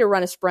trying to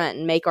run a sprint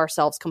and make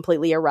ourselves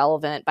completely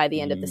irrelevant by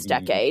the end of this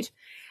decade.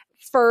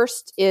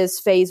 First is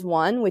phase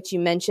one, which you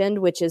mentioned,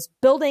 which is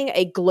building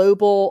a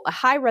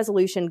high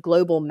resolution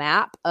global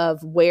map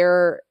of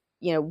where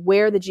the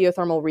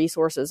geothermal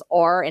resources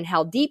are and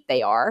how deep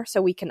they are,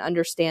 so we can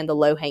understand the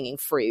low hanging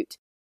fruit.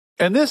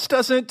 And this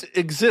doesn't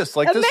exist.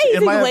 Like this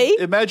in my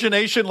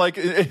imagination, like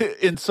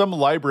in some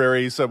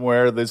library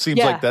somewhere, that seems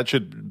like that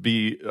should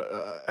be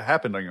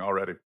happening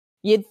already.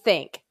 You'd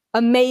think.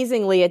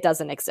 Amazingly, it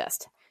doesn't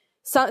exist.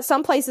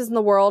 Some places in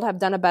the world have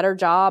done a better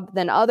job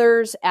than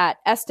others at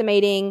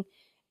estimating.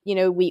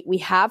 We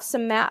have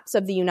some maps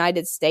of the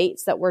United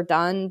States that were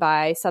done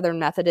by Southern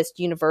Methodist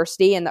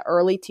University in the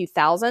early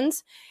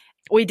 2000s.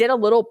 We did a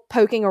little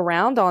poking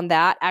around on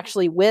that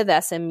actually with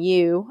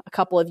SMU a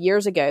couple of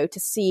years ago to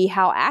see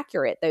how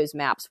accurate those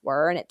maps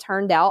were. And it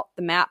turned out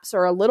the maps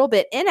are a little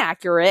bit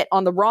inaccurate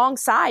on the wrong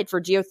side for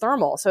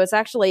geothermal. So it's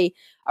actually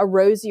a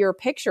rosier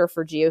picture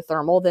for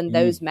geothermal than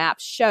those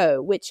maps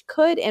show, which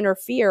could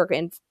interfere.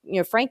 And,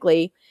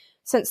 frankly,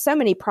 since so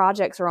many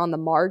projects are on the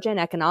margin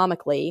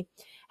economically,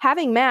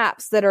 having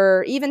maps that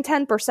are even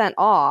 10%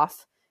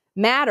 off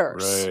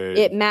matters. Right.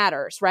 It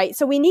matters, right?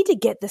 So we need to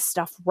get this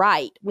stuff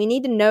right. We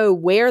need to know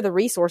where the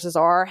resources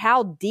are,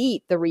 how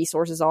deep the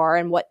resources are,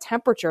 and what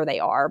temperature they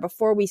are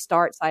before we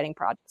start siting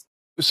projects.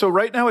 So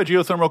right now, a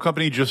geothermal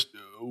company just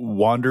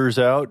wanders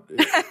out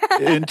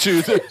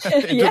into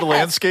the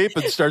landscape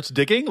and starts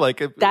digging?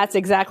 That's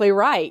exactly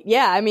right.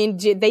 Yeah, I mean,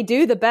 they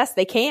do the best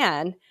they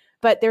can,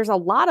 but there's a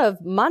lot of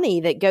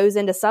money that goes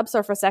into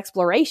subsurface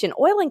exploration.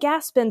 Oil and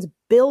gas spends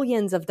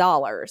billions of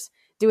dollars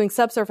doing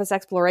subsurface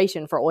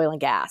exploration for oil and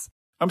gas.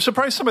 I'm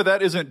surprised some of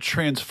that isn't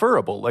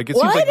transferable. It seems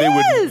like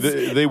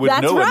they would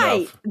That's know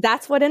right. enough.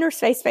 That's what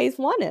Interface Phase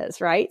 1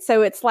 is, right?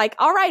 So it's like,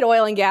 all right,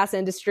 oil and gas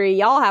industry,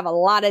 y'all have a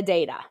lot of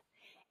data.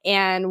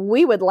 And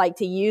we would like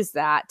to use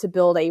that to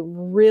build a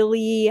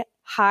really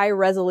high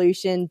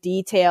resolution,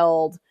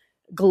 detailed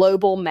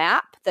global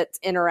map that's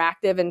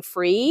interactive and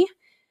free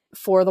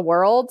for the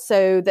world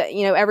so that,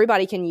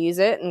 everybody can use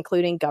it,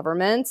 including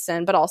governments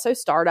but also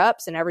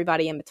startups and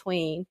everybody in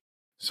between.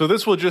 So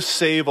this will just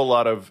save a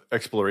lot of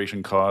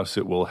exploration costs.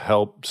 It will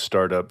help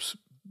startups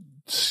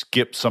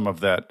skip some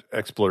of that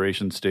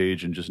exploration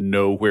stage and just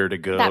know where to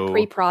go. That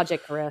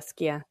pre-project risk,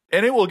 yeah.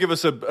 And it will give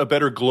us a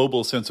better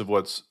global sense of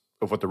what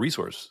the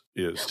resource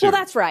is, too. Well,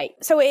 that's right.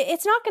 So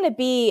it's not going to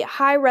be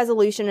high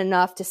resolution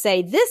enough to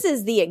say, this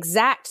is the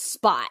exact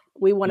spot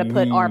we want to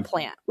put our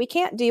plant. We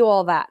can't do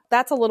all that.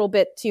 That's a little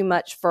bit too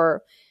much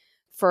for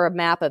a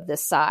map of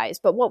this size.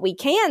 But what we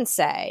can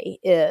say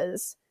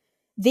is,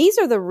 these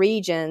are the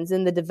regions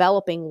in the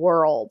developing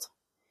world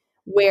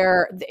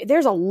where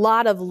there's a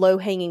lot of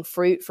low-hanging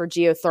fruit for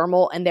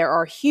geothermal, and there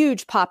are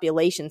huge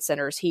population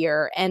centers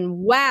here. And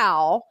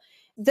wow,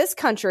 this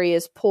country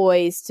is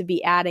poised to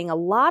be adding a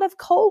lot of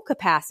coal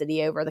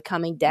capacity over the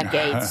coming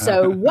decades.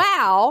 So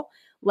wow,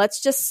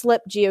 let's just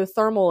slip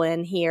geothermal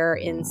in here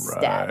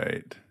instead.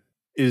 Right.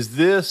 Is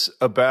this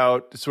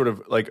about sort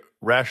of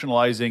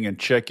rationalizing and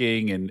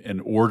checking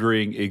and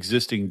ordering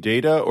existing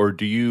data, or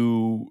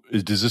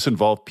does this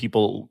involve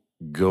people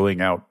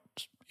going out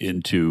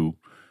into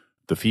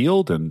the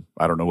field and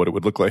I don't know what it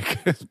would look like,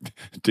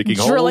 digging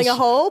drilling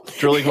holes,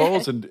 drilling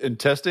holes and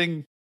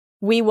testing?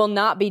 We will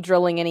not be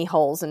drilling any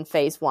holes in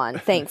Phase 1,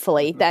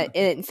 thankfully.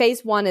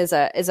 Phase 1 is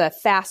a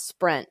fast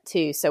sprint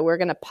too, so we're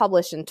going to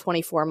publish in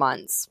 24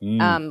 months.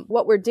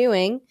 What we're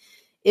doing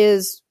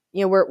is,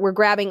 we're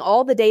grabbing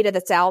all the data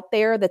that's out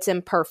there that's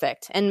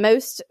imperfect, and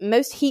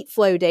most heat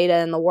flow data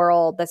in the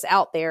world that's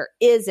out there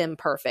is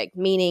imperfect,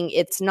 meaning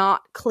it's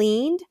not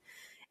cleaned,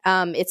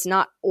 it's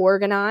not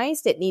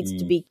organized, it needs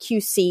to be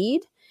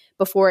QC'd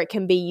before it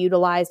can be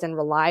utilized and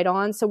relied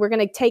on. So we're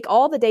going to take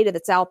all the data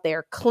that's out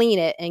there, clean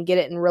it, and get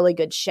it in really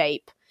good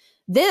shape.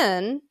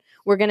 Then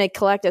we're going to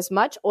collect as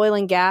much oil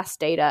and gas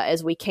data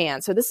as we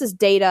can. So this is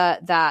data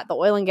that the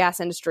oil and gas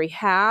industry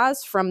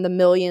has from the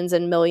millions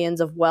and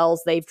millions of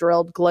wells they've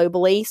drilled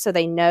globally, so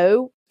they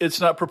know.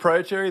 It's not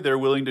proprietary? They're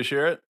willing to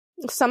share it?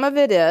 Some of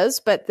it is,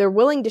 but they're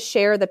willing to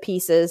share the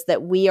pieces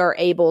that we are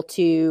able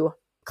to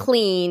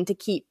clean to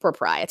keep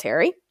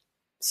proprietary.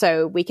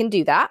 So we can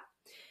do that.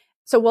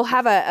 So we'll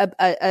have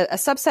a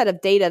subset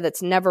of data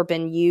that's never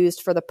been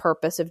used for the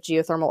purpose of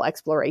geothermal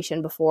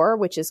exploration before,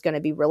 which is going to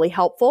be really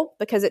helpful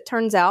because it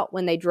turns out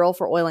when they drill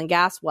for oil and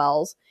gas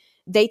wells,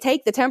 they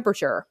take the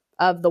temperature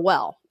of the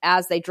well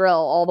as they drill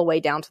all the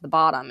way down to the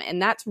bottom.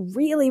 And that's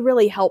really,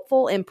 really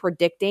helpful in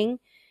predicting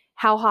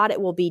how hot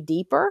it will be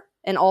deeper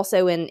and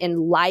also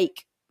in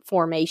like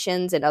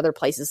formations in other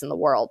places in the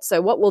world. So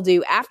what we'll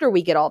do after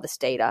we get all this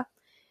data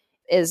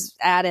is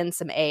add in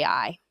some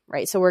AI.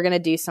 Right. So we're going to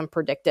do some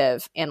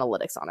predictive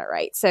analytics on it.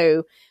 Right.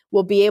 So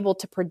we'll be able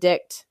to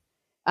predict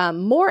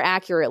more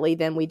accurately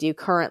than we do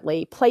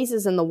currently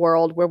places in the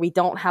world where we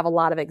don't have a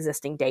lot of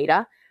existing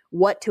data,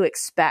 what to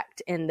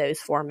expect in those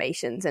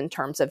formations in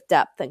terms of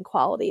depth and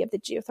quality of the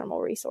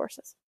geothermal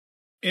resources.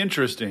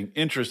 Interesting.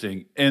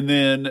 And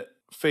then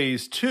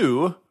Phase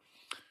 2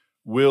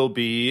 will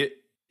be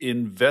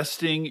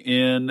investing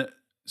in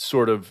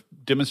sort of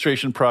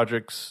demonstration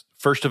projects,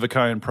 first of a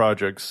kind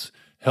projects,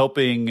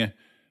 helping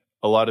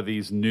a lot of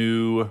these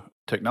new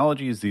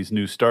technologies, these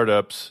new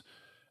startups,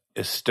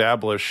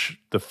 establish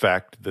the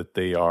fact that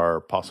they are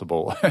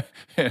possible.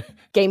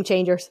 Game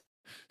changers.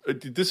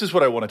 This is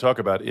what I want to talk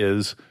about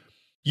is,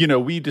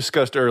 we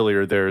discussed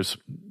earlier, there's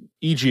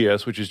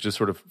EGS, which is just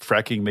sort of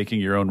fracking,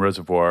 making your own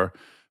reservoir.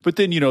 But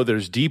then,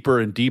 there's deeper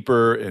and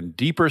deeper and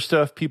deeper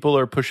stuff people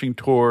are pushing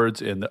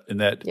towards. And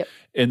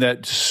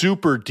that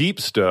super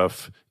deep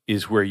stuff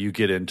is where you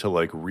get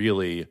into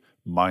really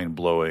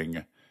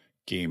mind-blowing,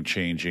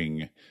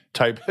 game-changing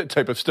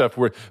type of stuff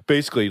where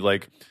basically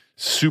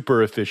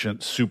super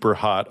efficient, super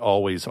hot,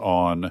 always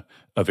on,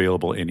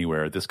 available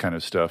anywhere, this kind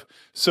of stuff.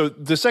 So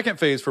the second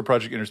phase for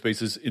Project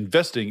Interspace is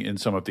investing in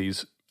some of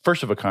these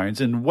first of a kinds.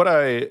 And what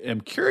I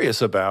am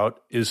curious about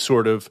is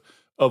sort of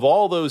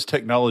all those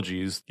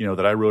technologies,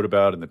 that I wrote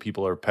about and that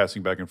people are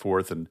passing back and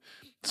forth, and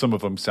some of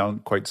them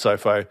sound quite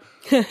sci-fi.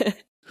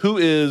 Who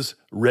is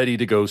ready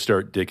to go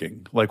start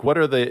digging? What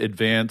are the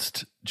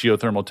advanced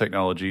geothermal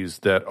technologies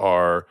that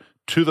are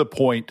to the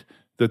point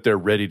that they're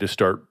ready to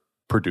start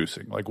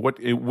producing? Like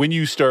when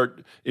you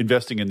start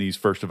investing in these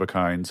first of a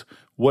kinds,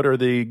 what are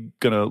they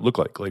going to look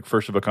like? Like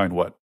first of a kind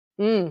what?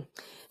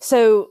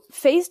 So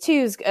phase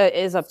two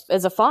is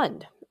a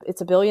fund.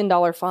 It's $1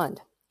 billion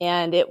fund,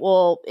 and it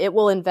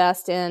will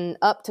invest in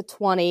up to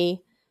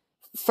 20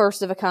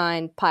 first of a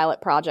kind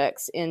pilot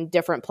projects in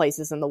different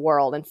places in the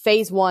world. And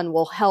phase one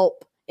will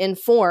help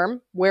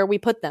inform where we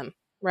put them,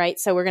 right?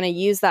 So we're going to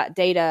use that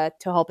data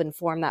to help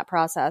inform that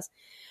process.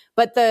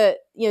 But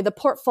the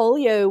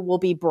portfolio will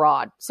be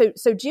broad. So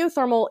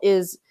geothermal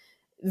is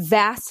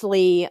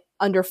vastly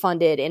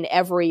underfunded in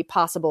every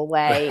possible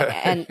way,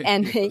 and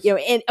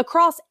and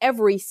across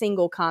every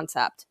single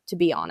concept, to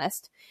be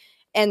honest.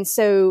 And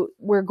so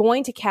we're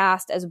going to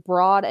cast as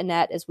broad a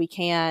net as we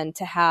can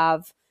to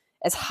have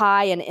as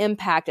high an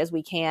impact as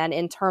we can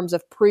in terms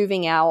of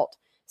proving out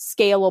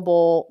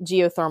scalable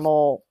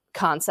geothermal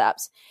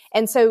concepts.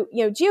 And so,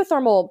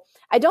 geothermal,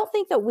 I don't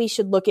think that we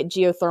should look at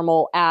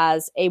geothermal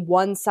as a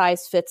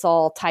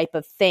one-size-fits-all type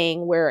of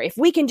thing where if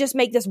we can just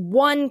make this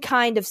one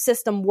kind of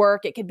system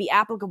work, it could be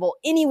applicable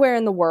anywhere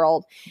in the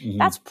world. Mm-hmm.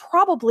 That's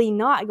probably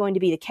not going to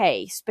be the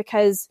case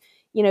because,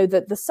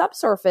 the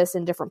subsurface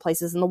in different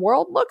places in the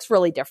world looks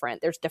really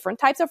different. There's different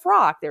types of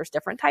rock. There's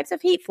different types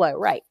of heat flow,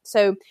 right?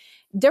 So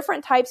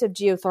different types of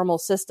geothermal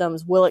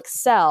systems will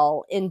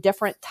excel in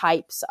different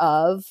types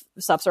of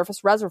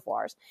subsurface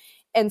reservoirs.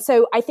 And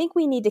so I think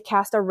we need to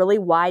cast a really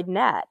wide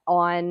net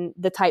on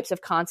the types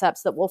of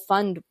concepts that will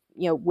fund,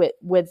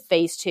 with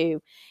phase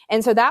two.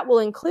 And so that will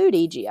include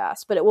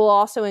EGS, but it will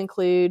also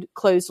include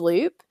closed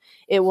loop.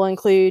 It will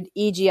include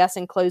EGS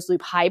and closed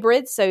loop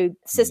hybrids. So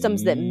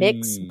systems that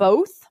mix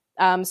both.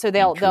 So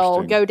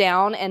they'll go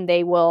down and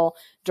they will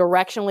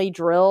directionally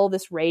drill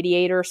this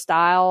radiator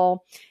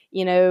style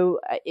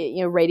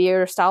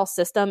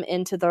system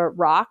into the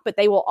rock, but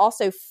they will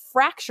also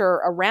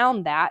fracture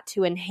around that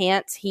to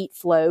enhance heat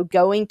flow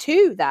going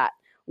to that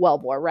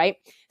wellbore, right?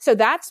 So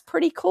that's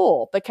pretty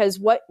cool because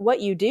what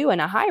you do in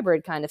a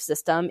hybrid kind of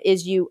system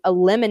is you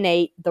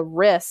eliminate the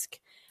risk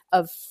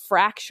of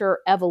fracture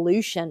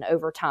evolution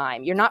over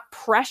time. You're not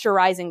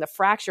pressurizing the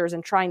fractures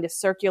and trying to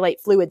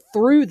circulate fluid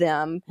through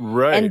them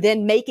and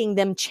then making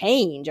them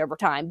change over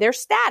time. They're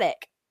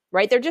static.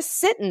 Right, they're just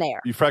sitting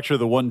there. You fracture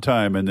the one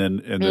time, and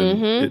then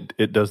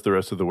it does the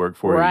rest of the work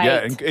for you.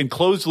 Yeah, and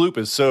closed loop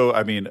is so.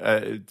 I mean,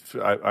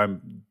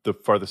 I'm the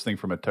farthest thing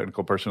from a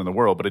technical person in the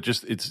world, but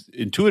it's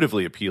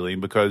intuitively appealing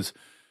because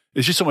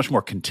it's just so much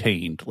more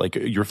contained. Like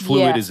your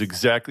fluid is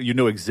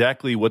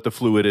exactly what the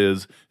fluid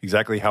is,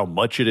 exactly how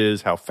much it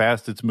is, how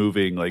fast it's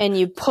moving. Like, and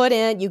you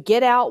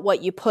get out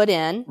what you put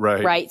in.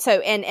 Right. So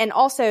and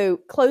also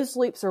closed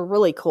loops are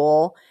really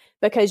cool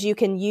because you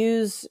can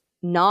use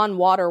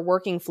non-water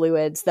working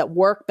fluids that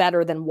work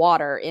better than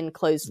water in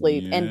closed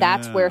loop. Yeah. And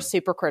that's where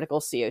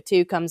supercritical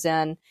CO2 comes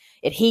in.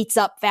 It heats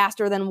up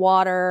faster than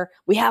water.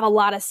 We have a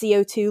lot of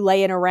CO2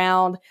 laying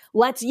around.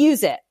 Let's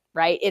use it,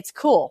 right? It's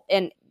cool.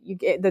 And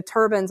the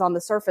turbines on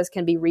the surface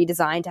can be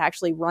redesigned to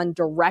actually run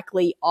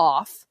directly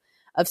off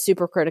of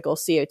supercritical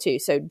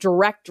CO2. So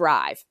direct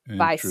drive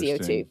by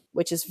CO2,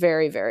 which is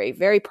very, very,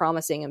 very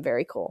promising and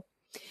very cool.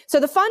 So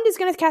the fund is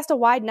going to cast a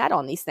wide net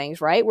on these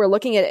things, right? We're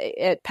looking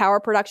at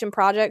power production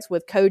projects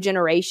with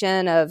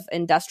cogeneration of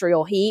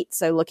industrial heat.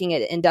 So looking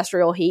at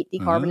industrial heat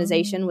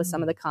decarbonization with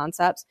some of the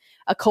concepts.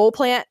 A coal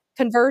plant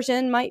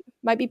conversion might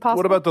be possible.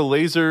 What about the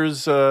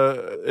lasers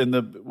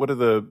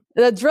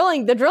the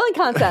drilling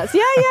concepts?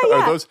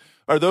 Yeah.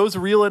 Are those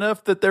real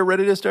enough that they're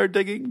ready to start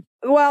digging?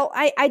 Well,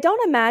 I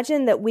don't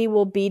imagine that we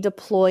will be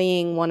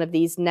deploying one of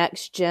these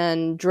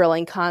next-gen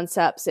drilling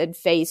concepts in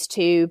phase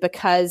two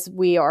because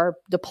we are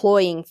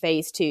deploying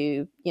phase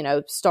two,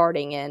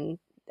 starting in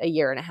a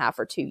year and a half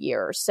or 2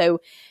 years. So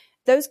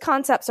those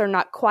concepts are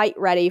not quite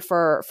ready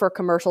for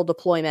commercial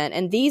deployment,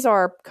 and these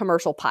are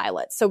commercial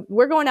pilots. So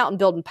we're going out and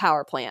building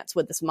power plants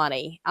with this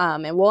money,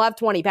 and we'll have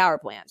 20 power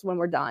plants when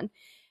we're done.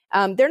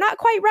 They're not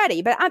quite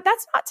ready, but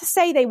that's not to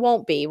say they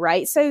won't be,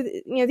 right? So,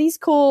 these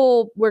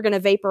cool, we're going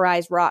to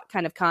vaporize rock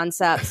kind of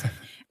concepts,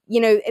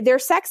 they're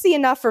sexy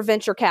enough for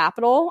venture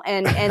capital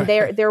and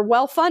they're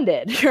well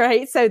funded,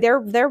 right? So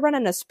they're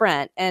running a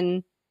sprint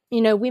and,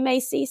 we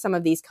may see some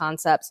of these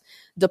concepts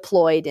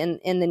deployed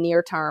in the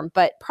near term,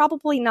 but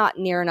probably not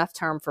near enough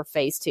term for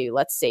phase two.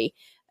 Let's see.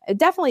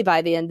 Definitely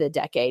by the end of the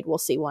decade, we'll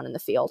see one in the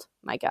field,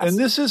 my guess. And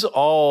this is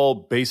all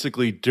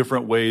basically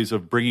different ways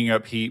of bringing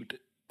up heat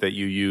that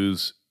you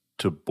use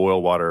to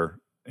boil water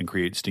and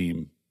create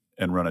steam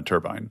and run a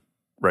turbine,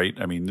 right?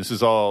 I mean, this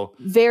is all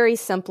very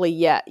simply,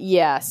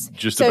 yes.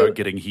 Just about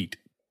getting heat.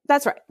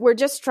 That's right. We're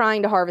just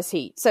trying to harvest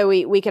heat. So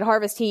we can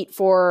harvest heat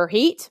for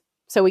heat.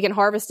 So we can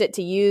harvest it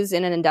to use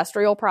in an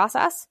industrial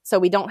process. So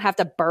we don't have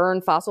to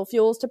burn fossil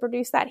fuels to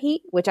produce that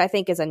heat, which I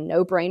think is a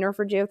no-brainer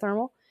for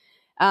geothermal.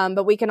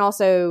 But we can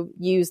also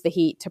use the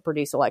heat to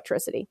produce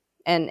electricity.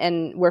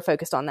 And we're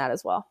focused on that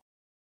as well.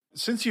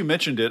 Since you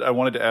mentioned it, I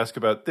wanted to ask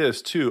about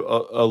this too.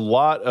 A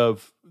lot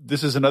of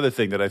this is another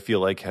thing that I feel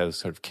like has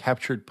sort of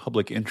captured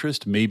public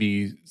interest,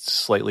 maybe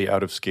slightly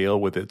out of scale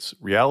with its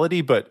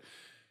reality. But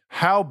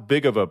how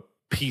big of a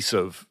piece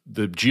of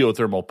the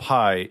geothermal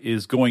pie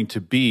is going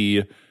to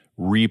be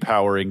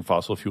repowering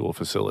fossil fuel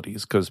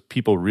facilities, because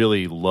people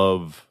really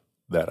love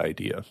that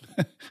idea.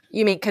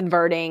 You mean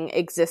converting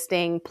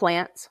existing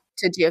plants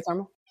to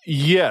geothermal?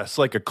 Yes,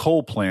 like a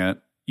coal plant,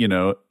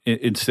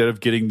 instead of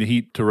getting the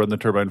heat to run the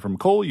turbine from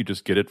coal, you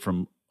just get it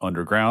from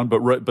underground.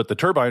 But the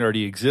turbine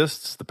already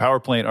exists, the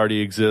power plant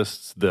already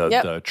exists,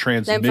 the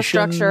transmission, the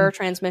infrastructure,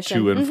 transmission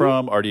to and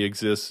from already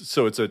exists.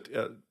 So it's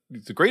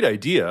a great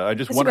idea. I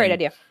just wonder, a great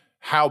idea.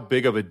 How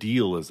big of a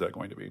deal is that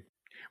going to be?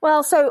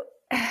 Well, so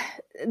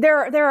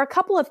there are a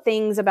couple of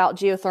things about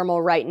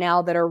geothermal right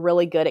now that are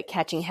really good at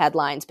catching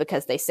headlines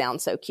because they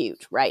sound so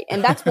cute, right?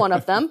 And that's one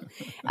of them.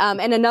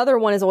 And another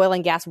one is oil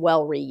and gas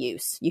well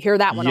reuse. You hear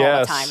that one all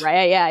the time,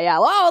 right? Yeah.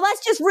 Oh,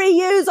 let's just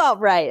reuse all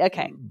right.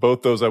 Okay.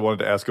 Both those I wanted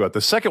to ask about.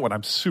 The second one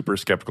I'm super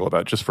skeptical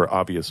about, just for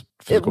obvious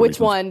physical Which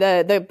reasons. one?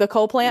 The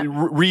coal plant?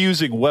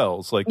 Reusing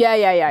wells. Like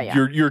yeah.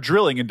 You're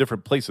drilling in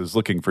different places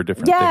looking for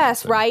different things.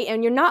 Yes, right.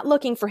 And you're not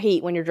looking for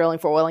heat when you're drilling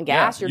for oil and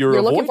gas. Yeah,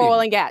 you're looking for oil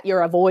and gas.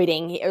 You're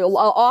avoiding.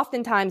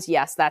 Oftentimes,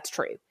 yes, that's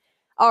true.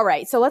 All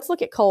right, so let's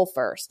look at coal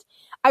first.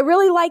 I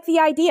really like the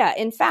idea.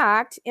 In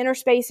fact,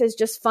 Interspace has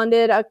just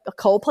funded a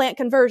coal plant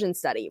conversion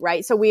study,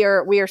 right? So we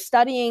are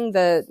studying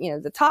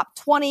the top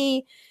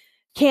 20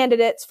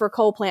 candidates for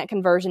coal plant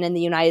conversion in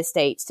the United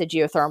States to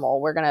geothermal.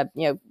 We're going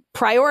to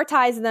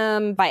prioritize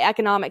them by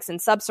economics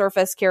and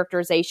subsurface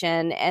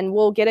characterization, and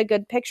we'll get a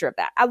good picture of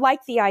that. I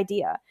like the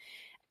idea.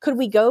 Could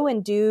we go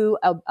and do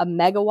a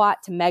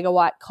megawatt to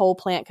megawatt coal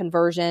plant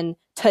conversion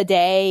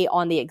today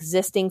on the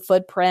existing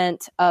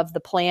footprint of the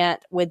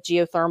plant with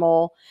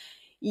geothermal?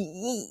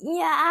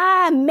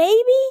 Yeah,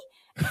 maybe.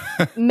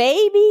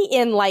 Maybe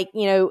in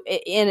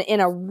in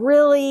a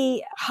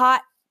really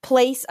hot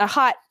place, a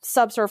hot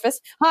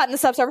in the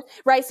subsurface,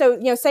 right? So,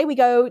 say we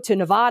go to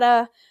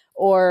Nevada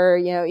or,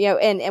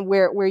 and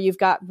where you've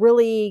got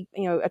really,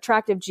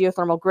 attractive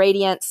geothermal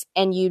gradients,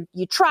 and you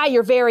try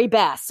your very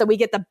best. So we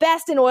get the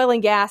best in oil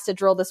and gas to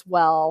drill this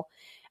well,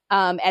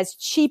 as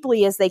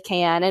cheaply as they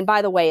can. And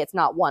by the way, it's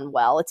not one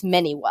well, it's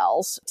many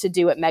wells to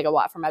do it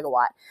megawatt for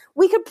megawatt.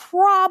 We could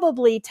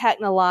probably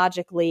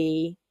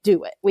technologically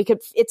do it.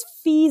 It's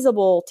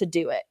feasible to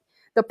do it.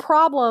 The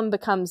problem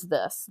becomes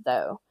this,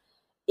 though.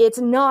 It's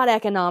not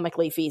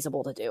economically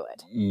feasible to do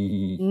it.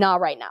 Mm-hmm.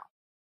 Not right now.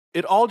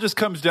 It all just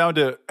comes down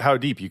to how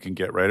deep you can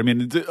get, right? I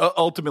mean,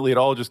 ultimately, it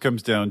all just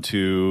comes down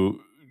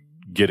to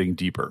getting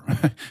deeper,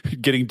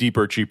 getting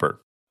deeper, cheaper.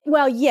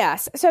 Well,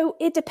 yes. So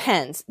it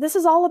depends. This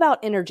is all about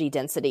energy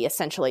density,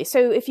 essentially.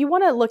 So if you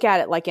want to look at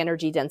it like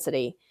energy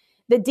density,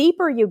 the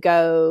deeper you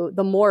go,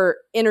 the more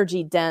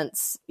energy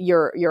dense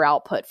your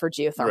output for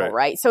geothermal,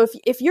 right? So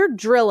if you're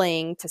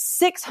drilling to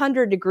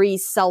 600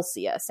 degrees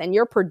Celsius and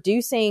you're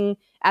producing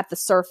at the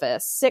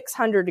surface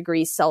 600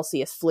 degrees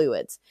Celsius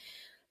fluids,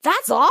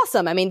 that's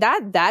awesome. I mean,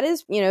 that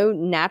is,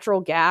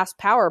 natural gas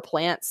power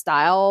plant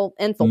style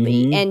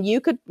enthalpy. Mm-hmm. And you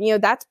could,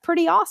 that's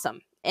pretty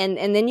awesome. And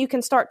then you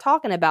can start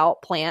talking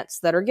about plants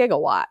that are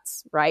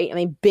gigawatts, right? I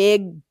mean,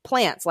 big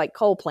plants like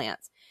coal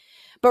plants.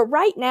 But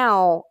right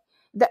now,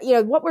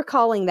 what we're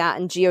calling that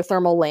in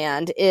geothermal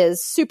land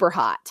is super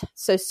hot.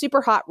 So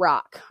super hot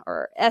rock,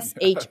 or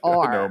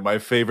SHR. No, my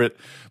favorite.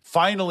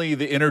 Finally,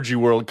 the energy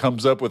world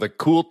comes up with a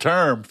cool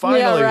term.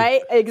 Finally. Yeah,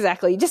 right?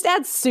 Exactly. Just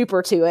add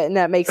super to it and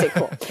that makes it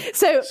cool.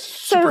 So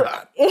super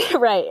hot.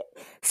 Right.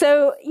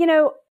 So,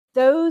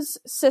 those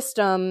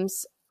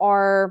systems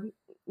are,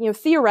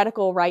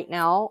 theoretical right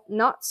now,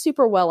 not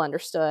super well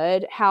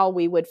understood how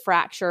we would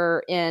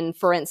fracture in,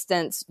 for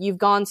instance, you've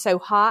gone so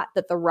hot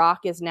that the rock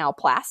is now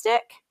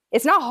plastic.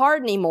 It's not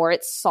hard anymore.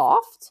 It's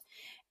soft.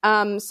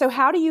 So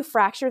how do you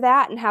fracture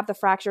that and have the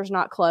fractures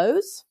not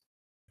close?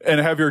 And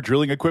have your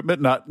drilling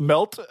equipment not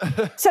melt?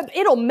 So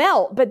it'll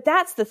melt, but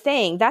that's the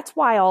thing. That's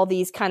why all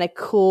these kind of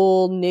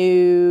cool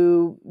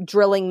new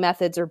drilling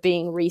methods are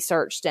being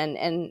researched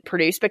and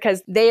produced,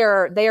 because they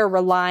are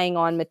relying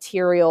on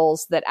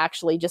materials that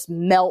actually just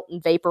melt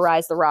and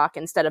vaporize the rock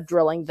instead of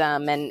drilling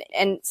them.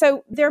 And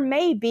so there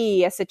may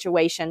be a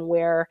situation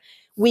where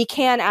we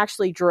can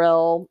actually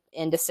drill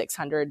into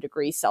 600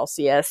 degrees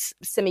Celsius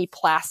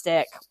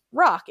semi-plastic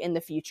rock in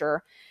the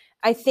future.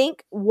 I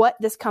think what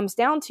this comes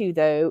down to,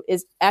 though,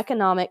 is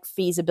economic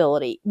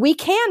feasibility. We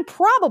can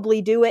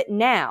probably do it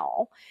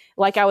now,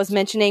 like I was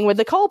mentioning with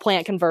the coal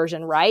plant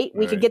conversion, right?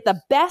 We could get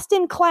the best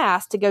in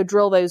class to go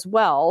drill those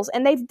wells,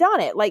 and they've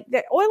done it. Like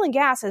the oil and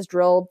gas has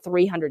drilled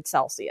 300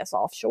 Celsius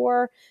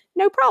offshore,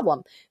 no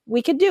problem.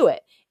 We could do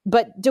it.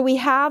 But do we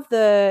have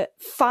the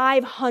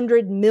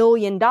 $500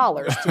 million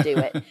to do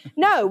it?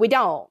 No, we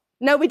don't.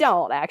 No, we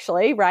don't,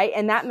 actually, right?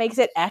 And that makes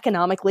it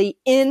economically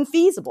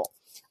infeasible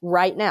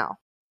right now.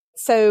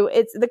 So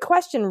the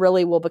question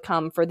really will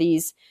become for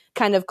these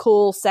kind of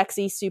cool,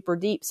 sexy, super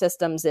deep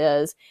systems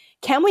is,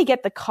 can we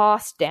get the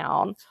cost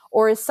down,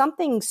 or is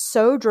something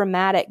so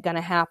dramatic going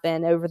to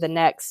happen over the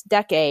next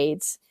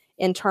decades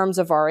in terms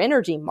of our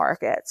energy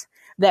markets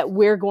that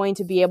we're going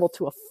to be able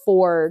to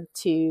afford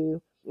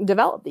to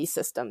develop these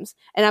systems?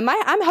 And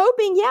I'm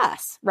hoping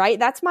yes, right?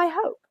 That's my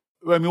hope.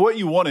 I mean, what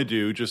you want to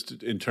do,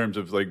 just in terms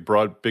of like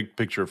broad, big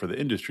picture for the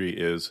industry,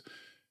 is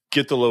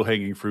get the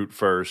low-hanging fruit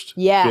first,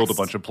 build a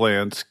bunch of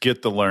plants,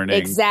 get the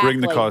learning, bring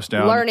the cost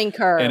down. Learning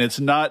curve. And it's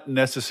not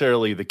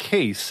necessarily the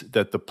case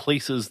that the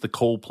places the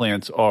coal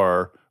plants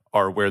are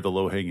where the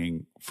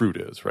low-hanging fruit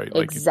is, right?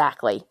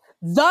 Exactly.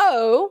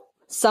 Though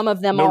some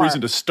of them are. No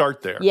reason to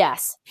start there.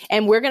 Yes.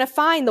 And we're going to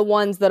find the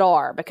ones that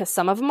are, because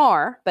some of them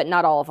are, but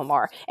not all of them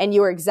are. And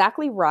you are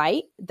exactly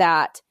right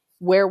that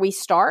where we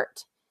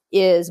start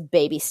is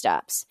baby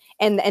steps.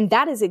 And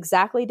that is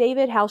exactly,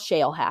 David, how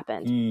shale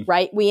happened,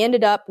 right? We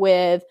ended up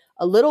with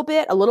a little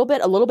bit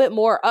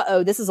more.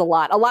 This is a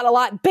lot.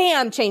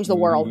 Bam, changed the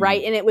world,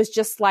 right? And it was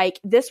just like,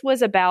 this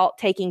was about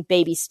taking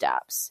baby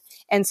steps.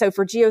 And so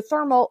for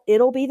geothermal,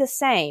 it'll be the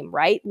same,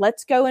 right?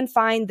 Let's go and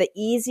find the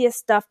easiest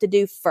stuff to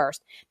do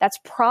first. That's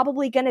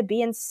probably going to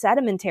be in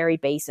sedimentary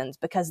basins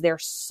because they're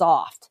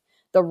soft.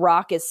 The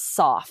rock is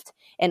soft.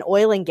 And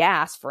oil and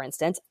gas, for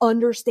instance,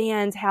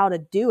 understands how to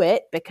do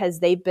it because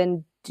they've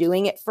been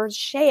doing it for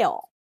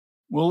shale.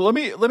 Well, let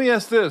me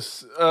ask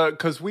this,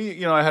 because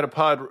I had a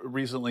pod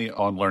recently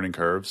on learning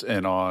curves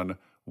and on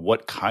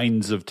what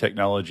kinds of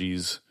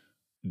technologies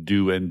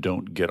do and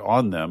don't get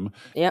on them.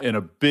 Yep. And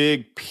a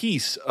big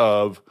piece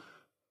of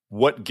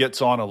what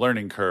gets on a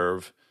learning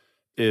curve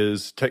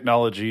is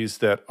technologies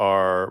that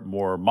are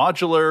more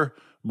modular,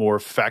 more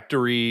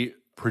factory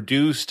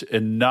produced,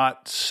 and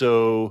not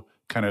so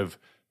kind of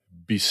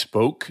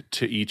bespoke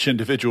to each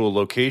individual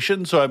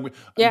location. So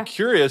I'm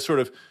curious, sort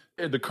of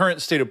the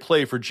current state of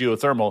play for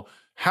geothermal,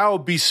 how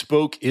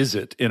bespoke is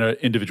it in an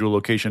individual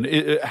location?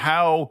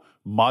 How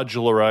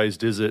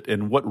modularized is it,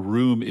 and what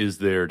room is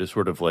there to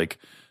sort of like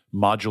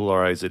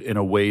modularize it in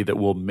a way that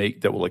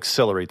will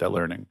accelerate that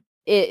learning?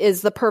 It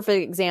is the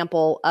perfect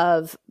example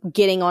of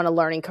getting on a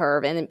learning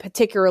curve, and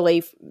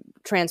particularly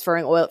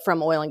transferring oil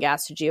from oil and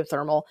gas to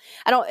geothermal.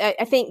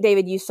 I think,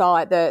 David, you saw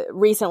it.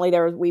 Recently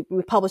we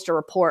published a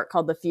report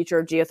called "The Future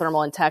of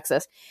Geothermal in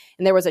Texas,"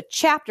 and there was a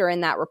chapter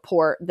in that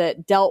report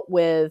that dealt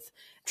with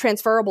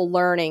transferable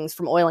learnings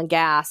from oil and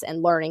gas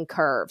and learning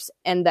curves.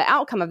 And the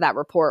outcome of that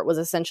report was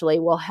essentially,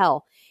 well,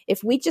 hell,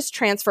 if we just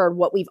transferred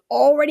what we've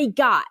already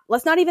got,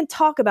 let's not even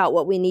talk about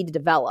what we need to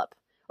develop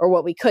or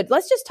what we could.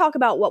 Let's just talk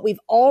about what we've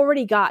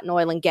already got in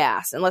oil and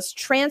gas, and let's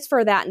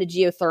transfer that into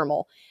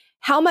geothermal.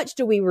 How much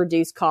do we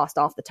reduce cost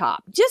off the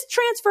top? Just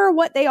transfer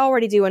what they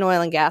already do in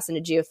oil and gas into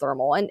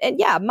geothermal. And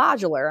yeah,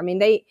 modular. I mean,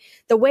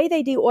 the way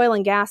they do oil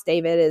and gas,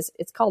 David,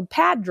 it's called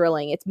pad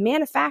drilling. It's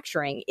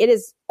manufacturing. It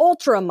is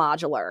ultra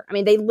modular. I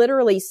mean, they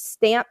literally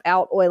stamp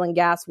out oil and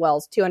gas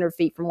wells 200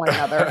 feet from one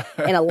another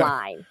in a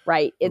line,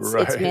 right? It's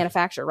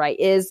manufactured, right?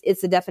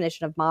 It's the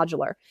definition of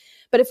modular.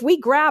 But if we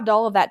grabbed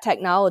all of that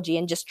technology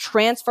and just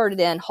transferred it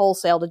in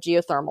wholesale to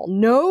geothermal,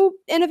 no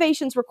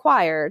innovations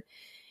required,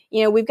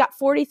 we've got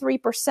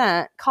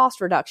 43% cost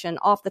reduction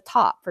off the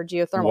top for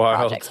geothermal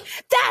projects.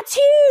 That's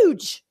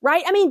huge,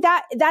 right? I mean,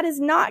 that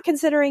is not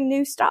considering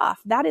new stuff.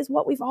 That is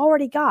what we've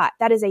already got.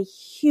 That is a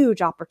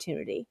huge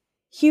opportunity.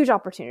 Huge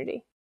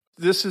opportunity.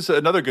 This is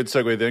another good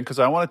segue then, because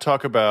I want to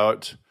talk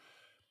about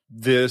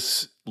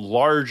this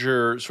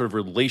larger sort of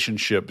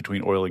relationship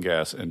between oil and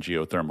gas and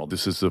geothermal.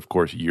 This is, of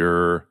course,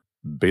 your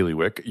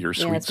bailiwick, your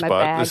sweet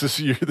spot. This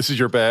is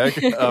your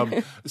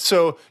bag.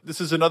 So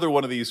this is another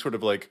one of these sort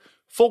of like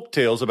folk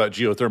tales about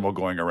geothermal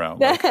going around.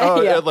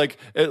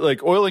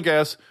 Like oil and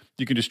gas,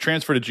 you can just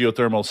transfer to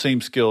geothermal,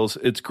 same skills.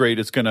 It's great.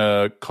 It's going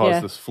to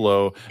cause this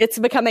flow. It's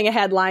becoming a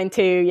headline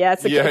too. Yeah,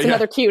 it's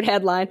another cute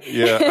headline.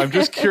 Yeah, I'm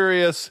just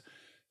curious,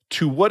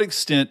 to what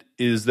extent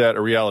is that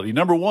a reality?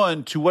 Number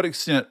one, to what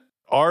extent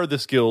are the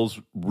skills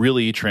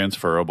really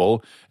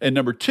transferable? And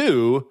number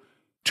two,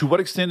 to what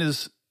extent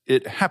is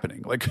it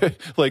happening? The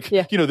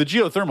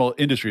geothermal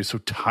industry is so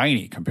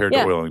tiny compared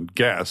to oil and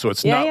gas. So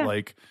it's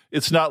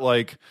not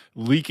like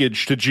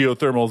leakage to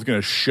geothermal is going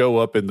to show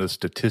up in the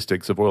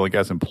statistics of oil and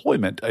gas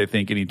employment, I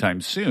think, anytime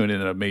soon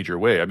in a major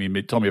way. I mean,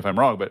 tell me if I'm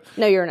wrong, but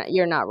no, you're not.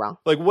 You're not wrong.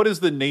 Like, what is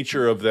the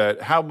nature of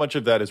that? How much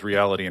of that is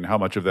reality and how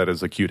much of that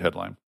is a cute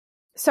headline?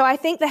 So I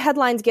think the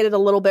headlines get it a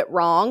little bit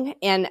wrong,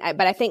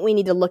 but I think we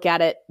need to look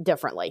at it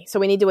differently. So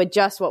we need to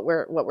adjust what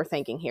we're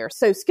thinking here.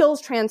 So skills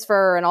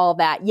transfer and all of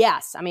that,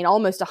 yes, I mean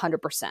almost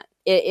 100%.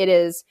 It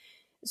is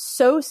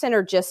so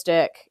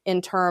synergistic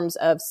in terms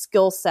of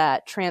skill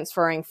set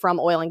transferring from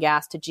oil and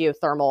gas to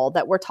geothermal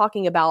that we're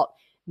talking about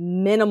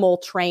minimal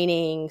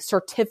training,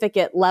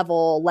 certificate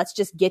level, let's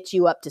just get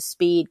you up to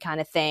speed kind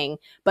of thing,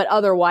 but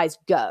otherwise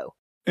go.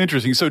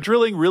 Interesting. So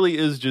drilling really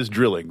is just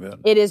drilling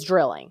then? It is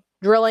drilling.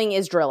 Drilling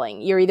is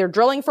drilling. You're either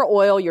drilling for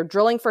oil, you're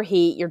drilling for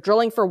heat, you're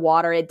drilling for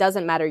water. It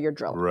doesn't matter, you're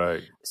drilling.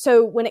 Right.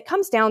 So when it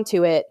comes down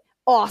to it,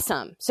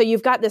 awesome. So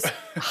you've got this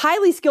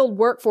highly skilled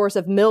workforce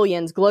of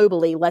millions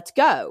globally. Let's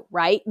go,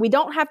 right? We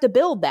don't have to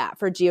build that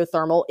for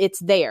geothermal. It's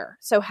there.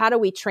 So how do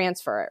we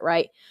transfer it,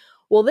 right?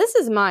 Well, this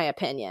is my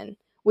opinion.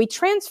 We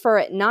transfer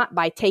it not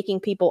by taking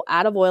people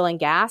out of oil and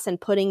gas and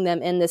putting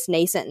them in this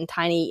nascent and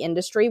tiny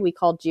industry we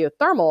call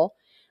geothermal.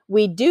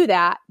 We do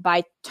that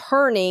by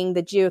turning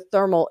the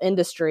geothermal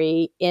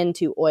industry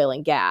into oil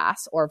and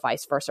gas, or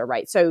vice versa,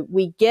 right? So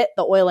we get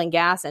the oil and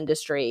gas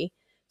industry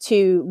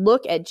to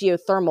look at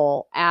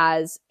geothermal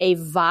as a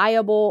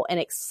viable and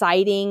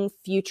exciting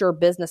future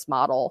business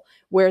model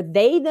where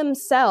they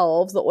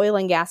themselves, the oil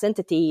and gas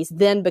entities,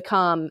 then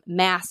become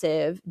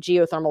massive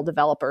geothermal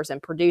developers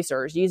and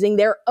producers using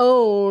their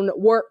own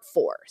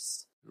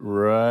workforce.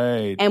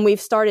 Right. And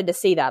we've started to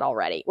see that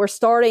already. We're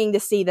starting to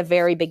see the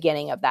very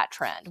beginning of that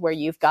trend where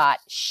you've got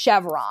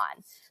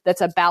Chevron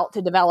that's about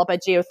to develop a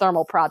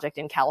geothermal project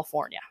in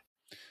California.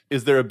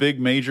 Is there a big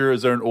major?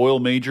 Is there an oil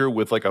major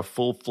with like a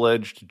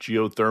full-fledged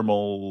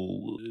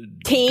geothermal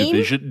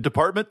team?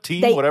 Department,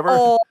 They whatever?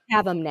 all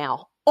have them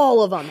now.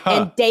 All of them. Huh.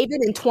 And David,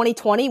 in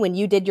 2020, when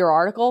you did your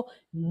article,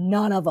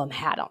 none of them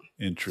had them.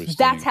 Interesting.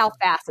 That's how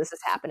fast this is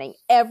happening.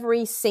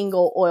 Every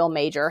single oil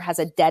major has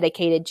a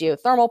dedicated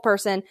geothermal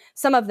person.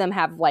 Some of them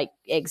have like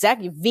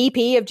executive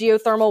VP of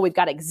geothermal. We've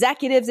got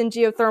executives in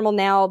geothermal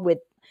now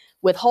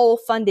with whole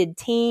funded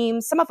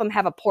teams. Some of them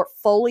have a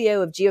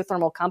portfolio of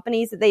geothermal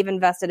companies that they've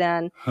invested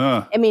in.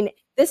 Huh. I mean,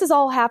 this has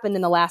all happened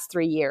in the last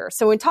 3 years.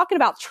 So when talking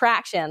about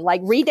traction, like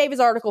read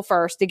David's article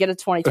first to get to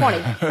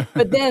 2020.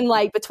 But then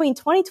like between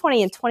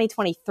 2020 and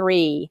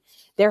 2023,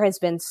 there has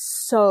been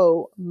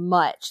so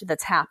much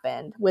that's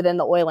happened within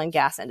the oil and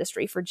gas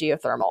industry for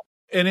geothermal.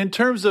 And in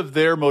terms of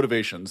their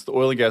motivations, the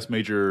oil and gas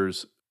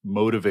majors'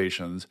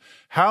 motivations,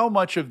 how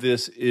much of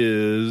this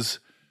is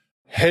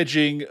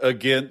hedging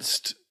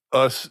against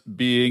us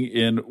being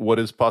in what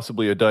is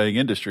possibly a dying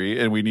industry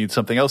and we need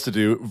something else to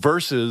do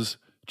versus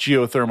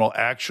geothermal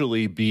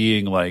actually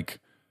being like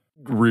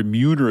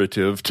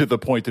remunerative to the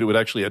point that it would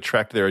actually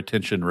attract their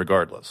attention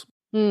regardless?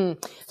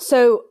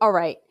 So, all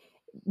right,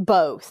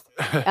 both.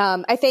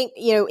 I think,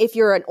 if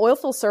you're an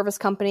oilfield service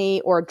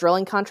company or a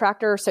drilling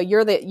contractor, so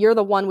you're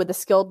the one with the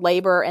skilled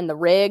labor and the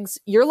rigs,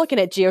 you're looking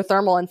at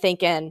geothermal and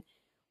thinking,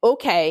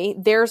 okay,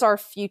 there's our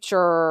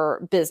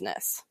future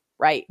business,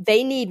 right?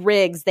 They need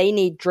rigs, they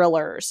need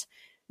drillers.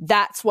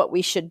 That's what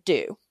we should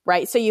do,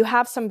 right? So you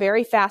have some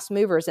very fast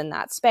movers in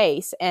that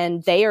space,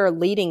 and they are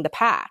leading the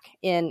pack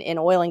in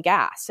oil and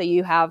gas. So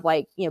you have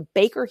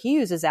Baker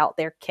Hughes is out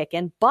there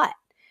kicking butt.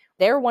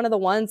 They're one of the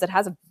ones that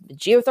has a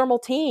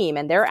geothermal team,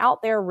 and they're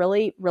out there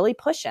really, really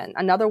pushing.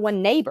 Another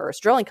one, Neighbors,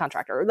 drilling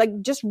contractor,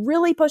 like just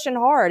really pushing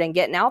hard and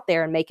getting out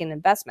there and making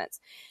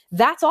investments.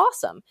 That's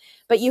awesome.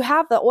 But you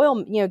have the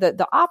oil,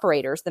 the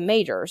operators, the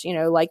majors,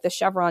 like the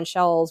Chevron,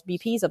 Shells,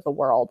 BPs of the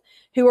world,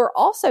 who are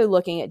also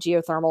looking at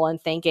geothermal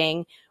and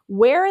thinking,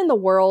 where in the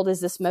world is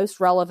this most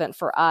relevant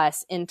for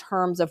us in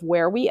terms of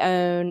where we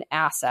own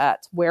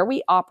assets, where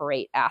we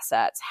operate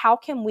assets? How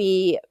can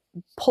we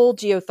pull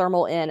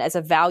geothermal in as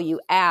a value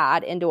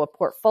add into a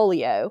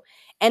portfolio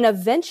and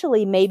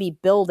eventually maybe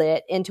build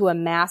it into a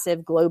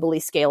massive globally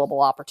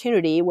scalable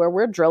opportunity where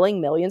we're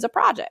drilling millions of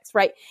projects,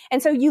 right?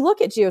 And so you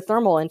look at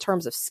geothermal in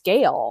terms of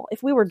scale.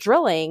 If we were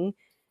drilling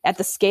at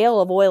the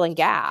scale of oil and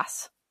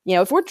gas,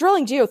 if we're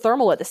drilling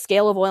geothermal at the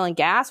scale of oil and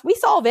gas, we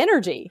solve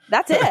energy.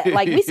 That's it.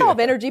 Like we solve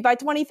energy by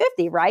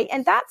 2050, right?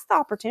 And that's the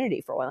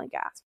opportunity for oil and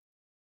gas.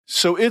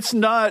 So it's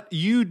not,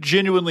 you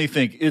genuinely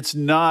think it's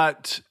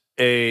not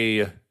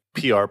a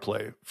PR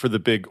play for the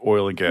big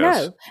oil and gas?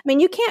 No. I mean,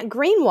 you can't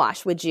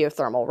greenwash with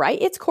geothermal, right?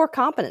 It's core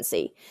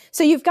competency.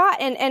 So you've got,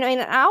 and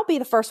I'll be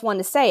the first one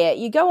to say it,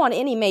 you go on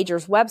any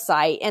major's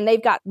website and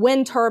they've got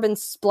wind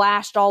turbines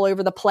splashed all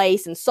over the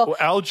place and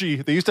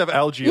algae. They used to have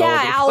algae all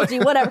over the algae,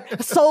 place. whatever.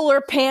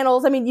 Solar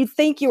panels. I mean, you'd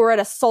think you were at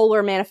a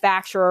solar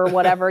manufacturer or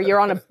whatever. You're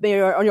on an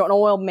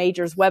oil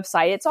major's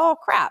website. It's all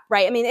crap,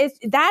 right? I mean,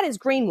 that is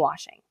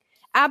greenwashing.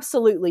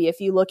 Absolutely. If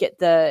you look at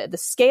the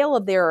scale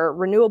of their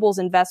renewables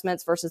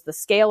investments versus the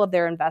scale of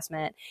their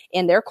investment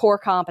in their core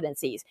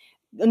competencies,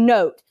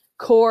 note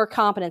core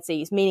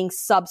competencies, meaning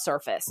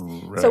subsurface.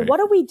 Right. So what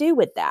do we do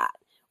with that?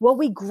 Well,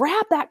 we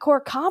grab that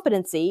core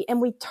competency and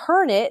we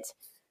turn it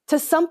to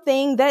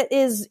something that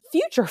is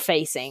future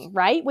facing,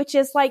 right? Which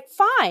is like,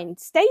 fine,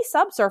 stay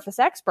subsurface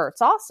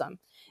experts. Awesome.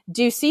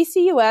 Do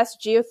CCUS,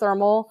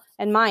 geothermal,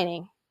 and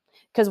mining,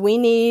 because we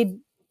need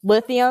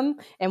lithium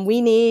and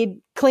we need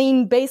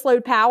clean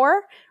baseload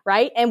power,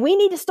 right? And we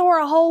need to store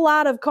a whole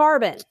lot of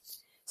carbon.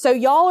 So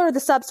y'all are the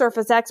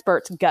subsurface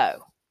experts,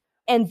 go.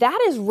 And that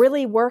is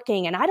really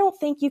working. And I don't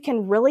think you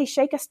can really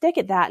shake a stick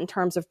at that in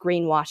terms of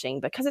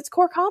greenwashing because it's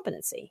core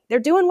competency. They're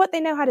doing what they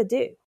know how to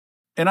do.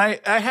 And I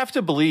have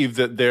to believe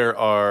that there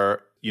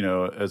are,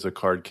 as a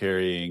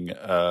card-carrying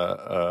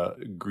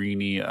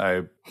greenie,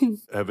 I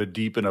have a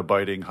deep and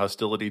abiding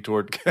hostility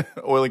toward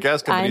oil and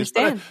gas companies. I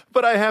understand.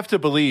 But I have to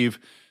believe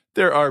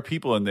there are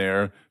people in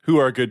there who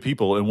are good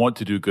people and want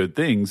to do good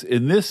things.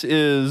 And this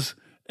is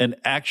an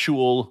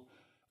actual,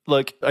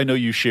 I know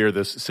you share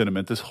this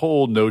sentiment, this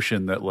whole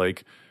notion that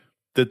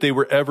that they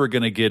were ever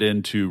going to get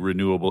into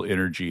renewable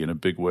energy in a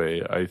big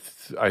way,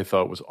 I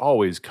thought was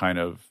always kind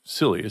of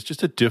silly. It's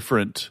just a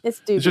different,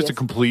 it's just a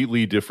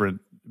completely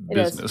different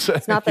business.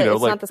 It's not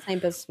the same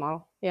business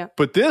model. Yeah.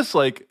 But this,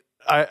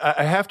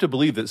 I have to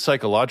believe that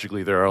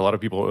psychologically there are a lot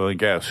of people in oil and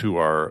gas who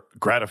are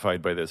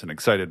gratified by this and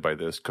excited by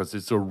this because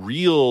it's a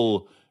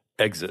real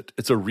exit.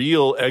 It's a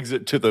real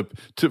exit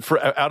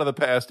out of the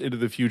past into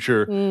the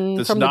future.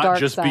 That's not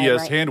just side, BS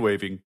right? Hand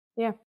waving.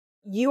 Yeah,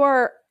 you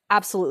are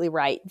absolutely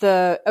right.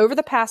 Over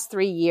the past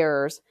 3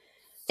 years,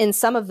 in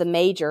some of the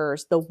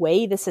majors, the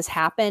way this has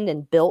happened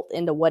and built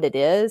into what it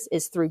is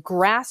through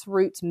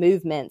grassroots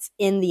movements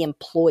in the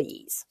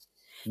employees.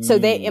 So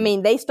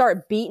they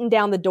start beating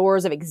down the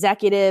doors of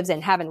executives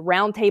and having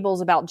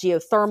roundtables about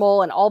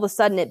geothermal, and all of a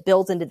sudden it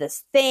builds into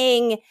this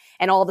thing,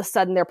 and all of a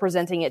sudden they're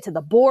presenting it to the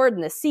board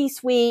and the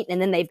C-suite,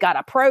 and then they've got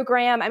a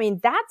program. I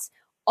mean, that's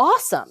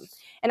awesome.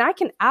 And I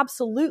can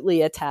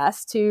absolutely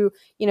attest to,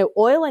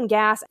 oil and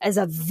gas as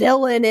a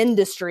villain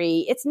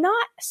industry. It's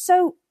not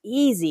so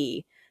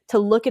easy to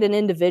look at an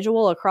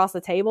individual across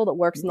the table that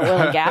works in the oil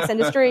and gas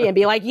industry and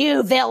be like,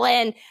 you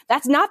villain.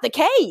 That's not the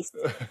case,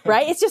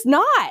 right? It's just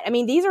not. I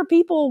mean, these are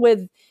people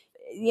with,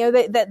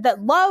 that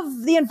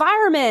love the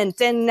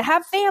environment and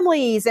have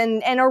families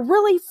and are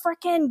really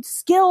freaking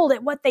skilled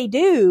at what they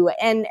do.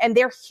 And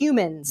they're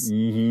humans,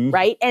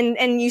 right?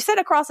 And you sit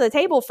across the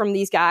table from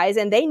these guys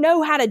and they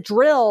know how to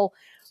drill.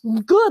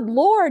 Good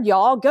Lord,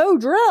 y'all, go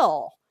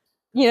drill.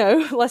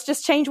 Let's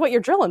just change what you're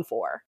drilling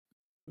for.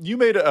 You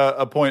made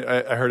a point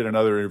I heard in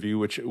another interview,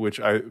 which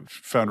I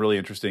found really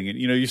interesting. And,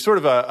 you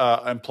sort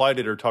of implied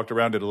it or talked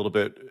around it a little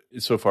bit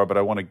so far, but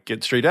I want to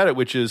get straight at it,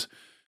 which is,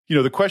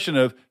 the question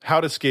of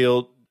how to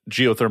scale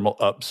geothermal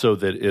up so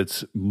that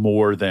it's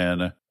more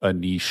than a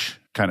niche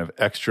kind of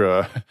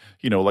extra,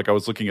 like I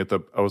was looking at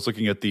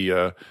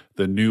the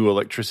new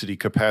electricity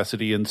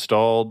capacity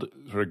installed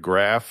sort of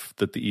graph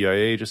that the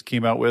EIA just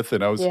came out with.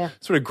 And I was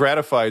sort of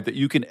gratified that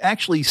you can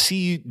actually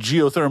see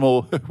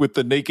geothermal with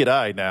the naked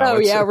eye now.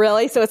 Oh,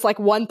 really? So it's like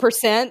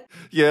 1%?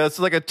 Yeah, it's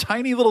like a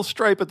tiny little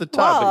stripe at the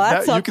top. Wow,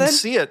 that's you can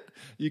see it.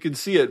 You can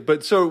see it.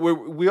 But so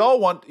we all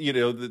want,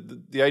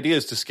 the idea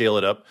is to scale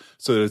it up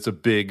so that it's a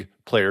big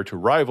player to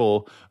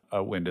rival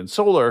wind and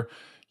solar.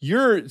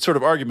 Your sort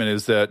of argument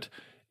is that,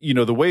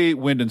 the way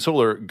wind and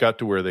solar got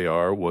to where they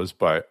are was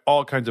by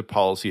all kinds of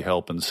policy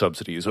help and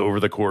subsidies over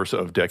the course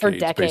of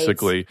decades,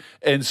 basically.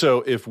 And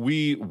so if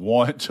we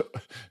want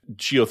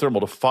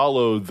geothermal to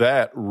follow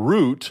that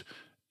route,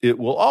 it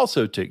will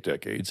also take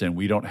decades, and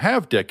we don't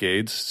have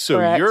decades. So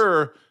Correct.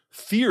 Your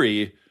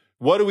theory,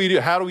 what do we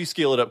do? How do we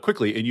scale it up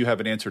quickly? And you have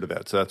an answer to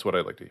that. So that's what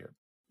I'd like to hear.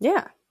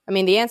 Yeah. I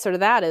mean, the answer to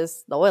that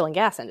is the oil and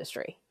gas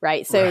industry,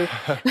 right? So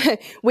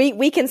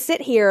we can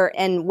sit here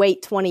and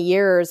wait 20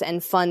 years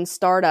and fund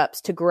startups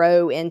to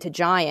grow into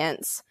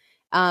giants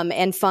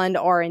and fund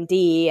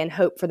R&D and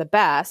hope for the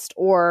best,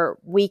 or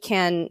we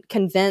can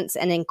convince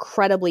an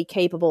incredibly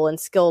capable and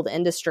skilled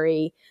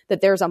industry that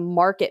there's a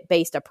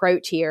market-based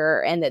approach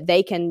here and that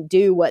they can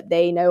do what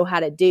they know how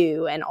to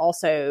do and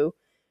also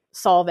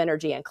solve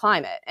energy and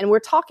climate. And we're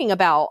talking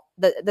about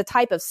the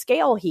type of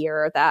scale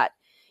here that,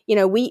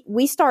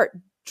 we start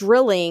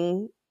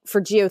drilling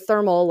for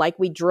geothermal like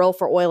we drill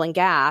for oil and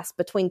gas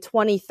between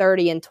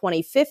 2030 and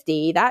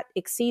 2050, that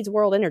exceeds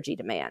world energy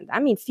demand. I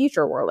mean,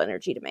 future world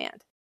energy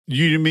demand.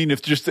 You mean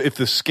if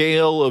the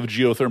scale of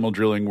geothermal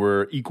drilling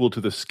were equal to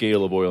the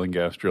scale of oil and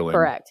gas drilling?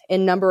 Correct.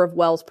 In number of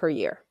wells per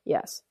year.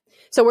 Yes.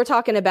 So we're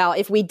talking about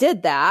if we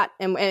did that,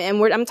 and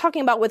I'm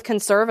talking about with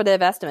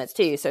conservative estimates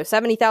too. So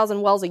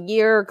 70,000 wells a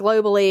year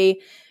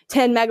globally,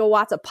 10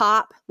 megawatts a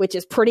pop, which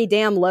is pretty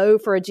damn low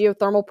for a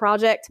geothermal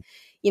project.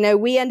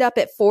 We end up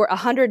at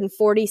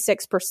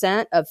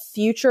 146% of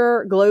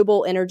future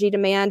global energy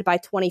demand by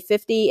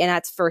 2050, and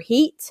that's for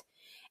heat,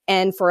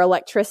 and for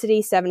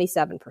electricity,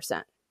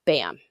 77%.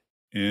 Bam.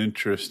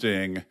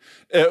 Interesting.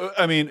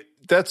 I mean,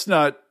 that's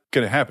not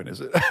going to happen,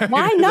 is it?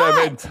 Why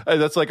not? I mean,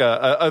 that's like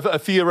a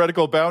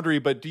theoretical boundary,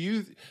 but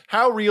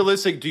how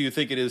realistic do you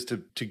think it is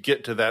to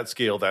get to that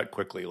scale that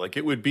quickly? Like,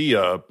 it would be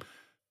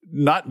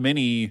not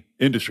many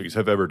industries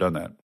have ever done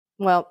that.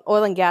 Well,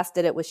 oil and gas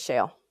did it with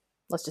shale.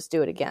 Let's just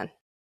do it again.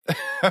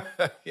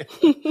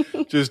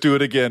 Just do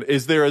it again.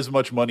 Is there as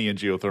much money in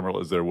geothermal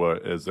as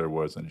there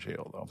was in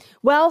shale, though?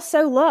 Well,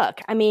 so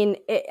look, I mean,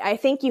 I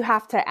think you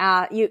have to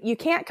add, you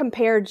can't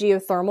compare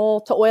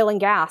geothermal to oil and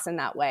gas in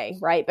that way,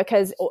 right?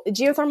 Because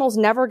geothermal is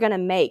never going to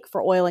make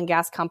for oil and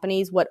gas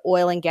companies what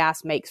oil and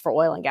gas makes for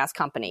oil and gas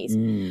companies.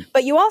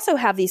 But you also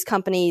have these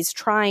companies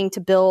trying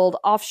to build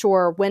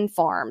offshore wind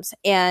farms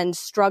and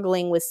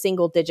struggling with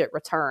single-digit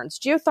returns.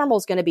 Geothermal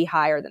is going to be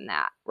higher than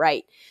that,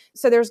 right?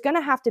 So there's going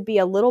to have to be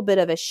a little bit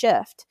of a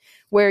shift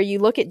where you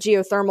look at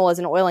geothermal as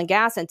an oil and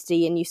gas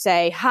entity and you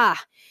say,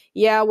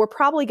 we're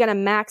probably going to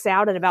max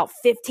out at about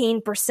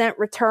 15%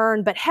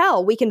 return, but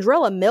hell, we can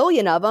drill 1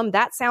 million of them.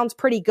 That sounds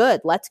pretty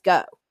good. Let's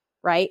go.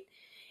 Right.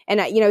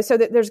 And, so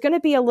there's going to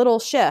be a little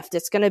shift.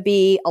 It's going to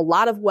be a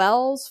lot of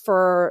wells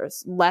for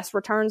less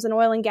returns than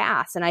oil and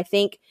gas. And I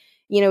think,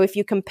 if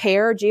you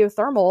compare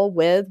geothermal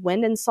with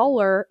wind and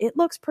solar, it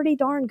looks pretty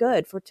darn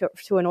good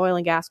to an oil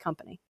and gas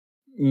company.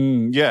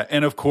 Yeah.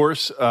 And of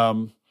course,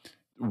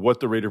 what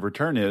the rate of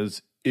return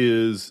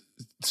is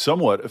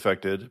somewhat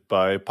affected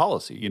by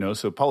policy,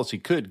 so policy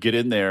could get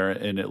in there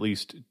and at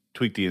least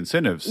tweak the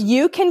incentives.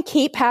 You can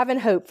keep having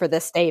hope for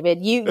this,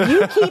 David. You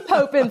keep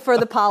hoping for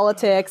the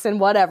politics and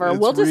whatever. It's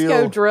we'll just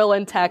real. go drill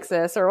in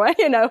Texas or what,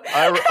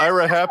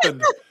 IRA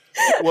happened.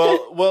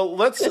 Well,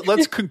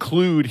 let's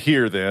conclude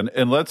here then,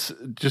 and let's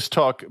just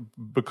talk,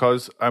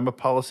 because I'm a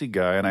policy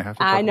guy and I have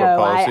to talk about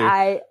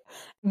policy.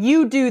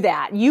 You do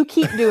that. You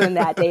keep doing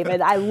that,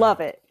 David. I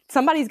love it.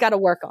 Somebody's got to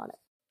work on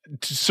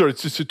it. So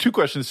it's just two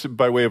questions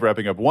by way of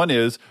wrapping up. One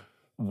is,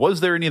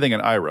 was there anything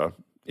in IRA,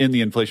 in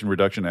the Inflation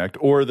Reduction Act,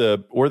 or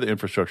the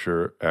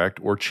Infrastructure Act,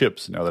 or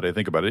CHIPS, now that I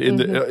think about it,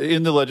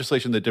 in the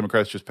legislation that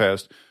Democrats just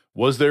passed,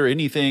 was there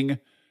anything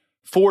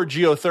for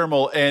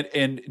geothermal?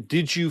 And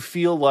did you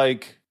feel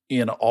like,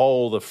 in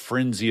all the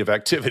frenzy of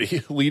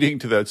activity leading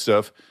to that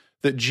stuff,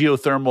 that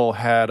geothermal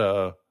had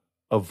a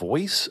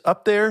voice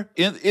up there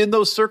in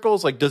those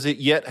circles? Like, does it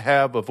yet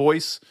have a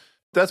voice?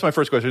 That's my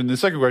first question. And the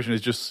second question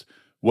is just,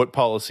 what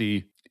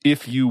policy,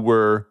 if you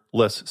were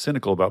less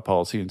cynical about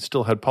policy and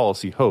still had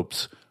policy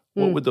hopes,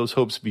 what would those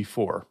hopes be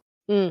for?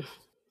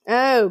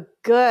 Oh,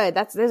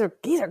 good.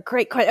 These are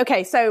great questions.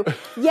 Okay, so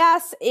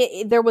yes,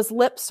 there was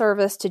lip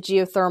service to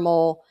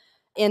geothermal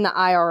in the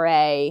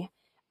IRA.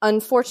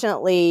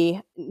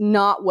 Unfortunately,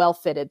 not well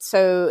fitted.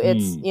 So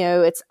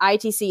it's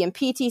ITC and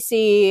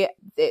PTC.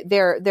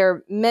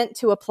 They're meant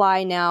to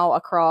apply now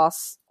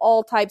across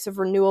all types of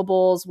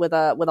renewables with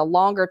a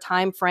longer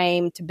time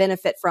frame to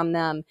benefit from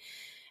them.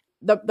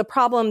 The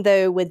problem,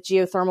 though, with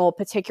geothermal,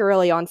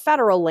 particularly on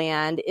federal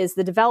land, is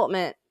the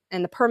development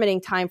and the permitting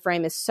time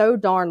frame is so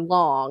darn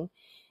long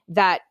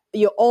that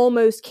you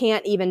almost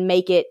can't even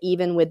make it,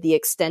 even with the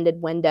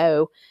extended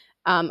window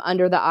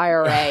under the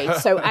IRA.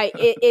 So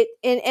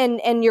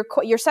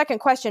your second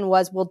question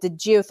was, well, did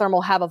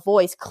geothermal have a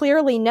voice?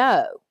 Clearly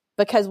no,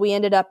 because we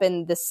ended up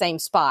in the same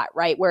spot,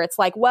 right? Where it's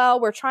like, well,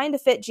 we're trying to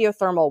fit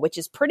geothermal, which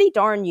is pretty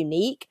darn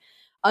unique,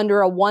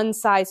 under a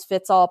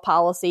one-size-fits-all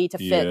policy to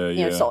fit,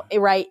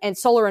 right? And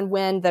solar and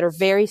wind that are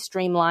very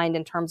streamlined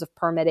in terms of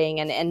permitting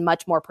and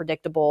much more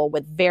predictable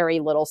with very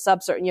little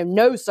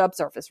no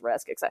subsurface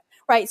risk, etc.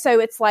 Right? So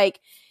it's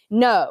like,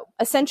 no,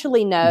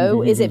 essentially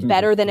no. Is it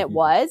better than it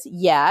was?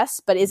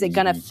 Yes. But is it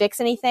going to fix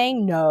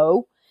anything?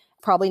 No,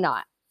 probably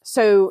not.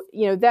 So,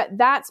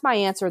 that's my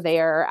answer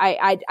there.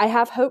 I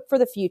have hope for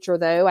the future,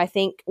 though. I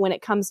think when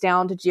it comes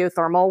down to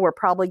geothermal, we're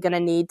probably going to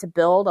need to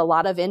build a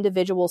lot of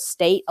individual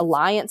state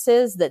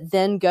alliances that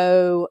then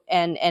go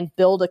and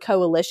build a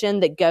coalition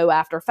that go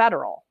after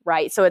federal,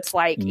 right? So it's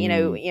like,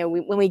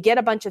 when we get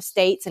a bunch of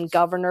states and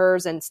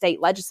governors and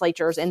state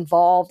legislatures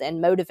involved and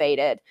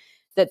motivated,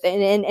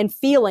 and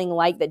feeling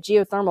like that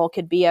geothermal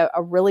could be a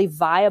really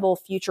viable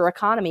future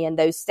economy in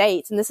those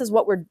states. And this is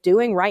what we're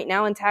doing right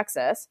now in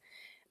Texas.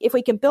 If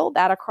we can build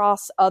that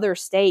across other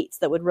states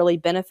that would really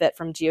benefit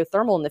from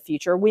geothermal in the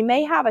future, we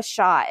may have a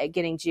shot at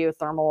getting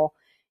geothermal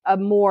a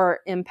more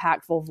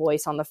impactful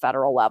voice on the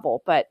federal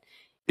level. But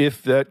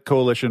if that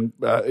coalition,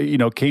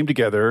 came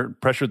together,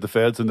 pressured the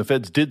feds, and the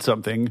feds did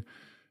something,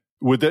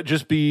 would that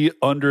just be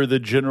under the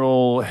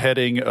general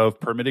heading of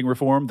permitting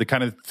reform, the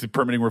kind of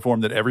permitting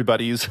reform that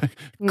everybody's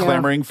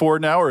clamoring for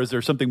now, or is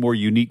there something more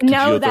unique to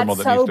geothermal that needs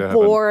to happen? No, that's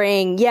so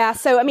boring. Yeah.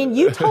 So,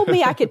 you told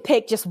me I could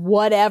pick just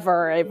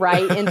whatever,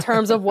 right, in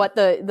terms of what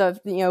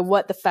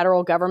what the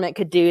federal government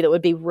could do that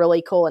would be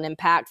really cool and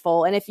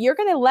impactful. And if you're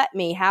going to let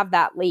me have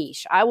that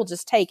leash, I will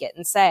just take it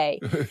and say,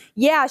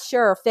 yeah,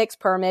 sure, fix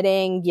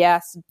permitting.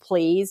 Yes,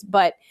 please.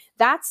 But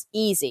that's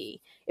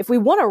easy. If we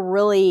want to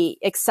really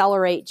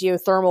accelerate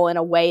geothermal in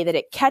a way that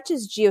it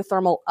catches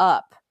geothermal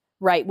up,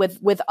 right,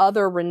 with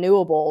other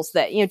renewables,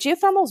 that,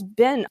 geothermal's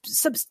been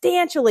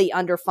substantially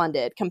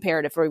underfunded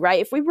comparatively,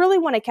 right? If we really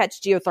want to catch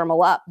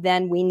geothermal up,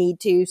 then we need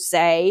to,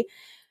 say,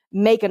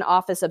 make an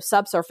office of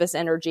subsurface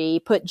energy,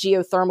 put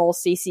geothermal,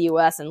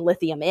 CCUS, and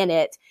lithium in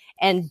it,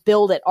 and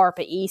build it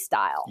ARPA-E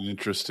style.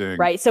 Interesting.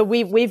 Right. So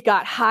we've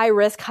got high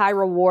risk, high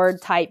reward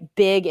type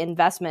big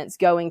investments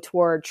going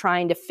toward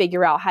trying to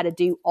figure out how to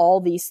do all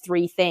these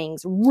three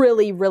things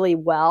really, really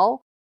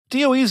well.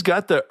 DOE's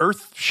got the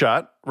Earth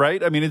shot,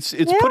 right? It's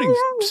putting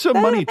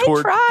some money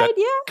toward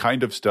that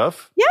kind of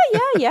stuff.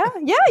 Yeah.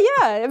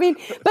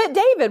 But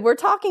David, we're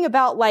talking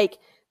about like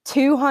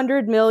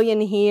 200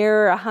 million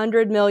here,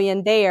 100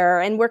 million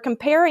there. And we're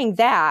comparing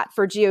that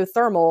for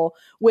geothermal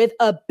with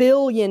 $1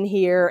 billion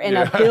here and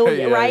 $1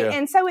 billion, right? Yeah.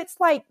 And so it's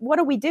like, what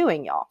are we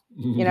doing, y'all?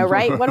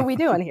 Right? What are we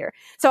doing here?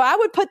 So I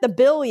would put the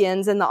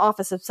billions in the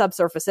Office of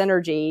Subsurface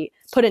Energy,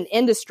 put an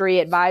industry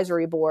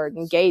advisory board,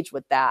 engage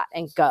with that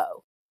and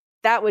go.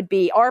 That would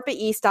be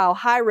ARPA-E style,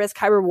 high risk,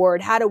 high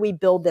reward. How do we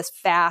build this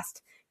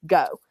fast?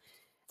 Go.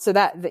 So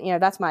that's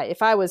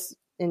if I was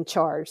in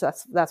charge,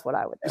 that's what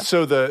I would do.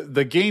 So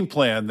the game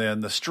plan then,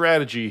 the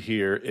strategy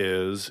here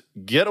is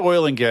get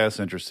oil and gas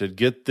interested,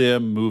 get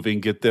them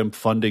moving, get them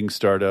funding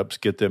startups,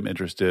 get them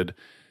interested,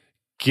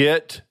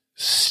 get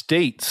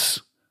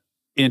states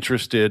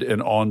interested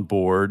and on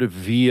board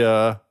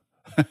via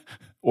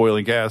oil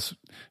and gas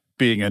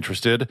being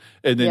interested,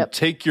 and then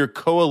take your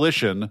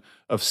coalition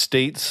of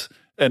states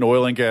and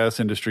oil and gas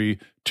industry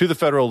to the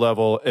federal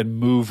level and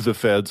move the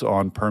feds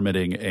on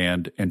permitting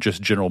and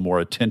just general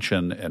more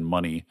attention and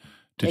money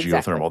to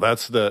exactly. geothermal.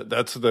 That's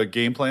the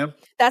game plan?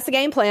 That's the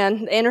game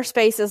plan.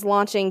 Interspace is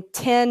launching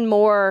 10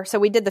 more. So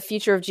we did the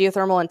future of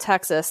geothermal in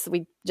Texas.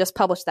 We just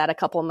published that a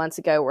couple of months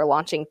ago. We're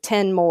launching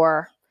 10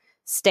 more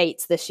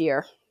states this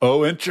year.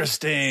 Oh,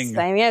 interesting.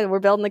 Yeah, we're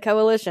building the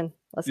coalition.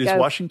 Let's go. Is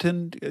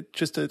Washington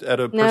just at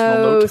a personal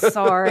No, note?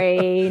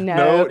 sorry.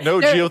 No. No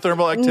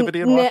geothermal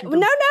activity in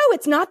Washington? No,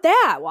 it's not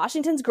that.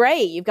 Washington's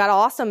great. You've got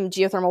awesome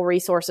geothermal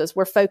resources.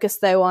 We're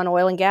focused, though, on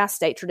oil and gas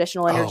states,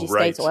 traditional energy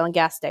states, oil and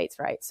gas states,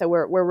 right? So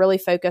we're really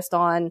focused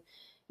on,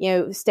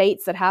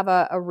 states that have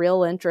a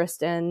real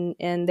interest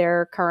in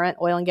their current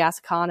oil and gas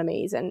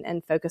economies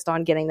and focused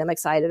on getting them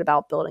excited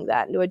about building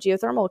that into a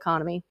geothermal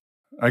economy.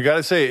 I got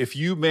to say, if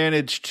you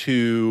manage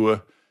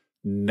to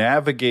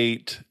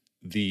navigate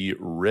the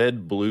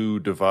red-blue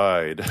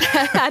divide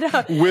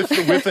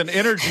with an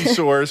energy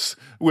source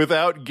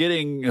without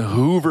getting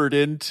hoovered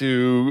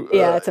into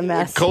it's a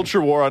mess. Culture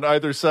war on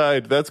either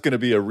side, that's going to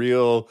be a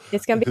real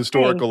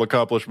historical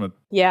accomplishment.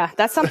 Yeah,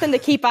 that's something to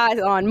keep eyes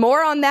on.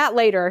 More on that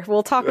later.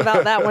 We'll talk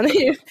about that one.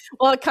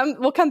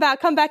 We'll come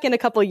back in a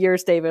couple of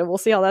years, David. We'll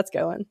see how that's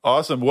going.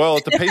 Awesome. Well,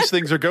 at the pace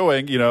things are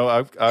going,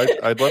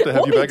 I'd love to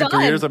have you back in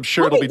 3 years. I'm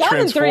sure it'll be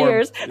transformed. In 3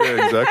 years.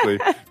 Yeah, exactly.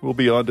 We'll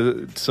be on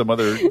to some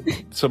other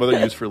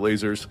use for lasers.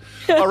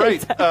 All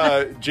right,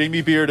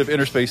 Jamie Beard of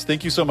Interspace,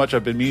 thank you so much.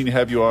 I've been meaning to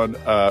have you on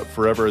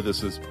forever.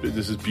 This is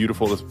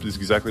beautiful. This is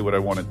exactly what I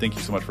wanted. Thank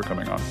you so much for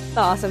coming on.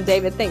 Awesome,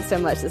 David. Thanks so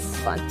much. This is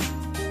fun.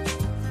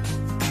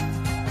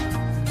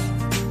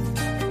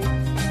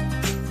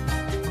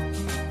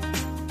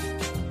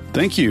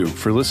 Thank you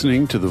for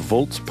listening to the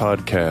Volts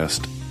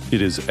podcast.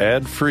 It is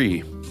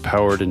ad-free,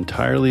 powered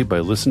entirely by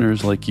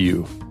listeners like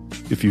you.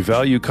 If you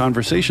value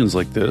conversations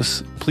like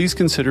this, please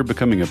consider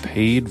becoming a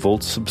paid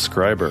Volts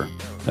subscriber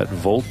at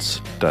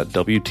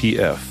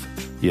volts.wtf.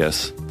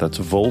 Yes, that's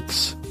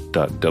volts.wtf,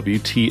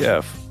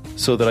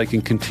 so that I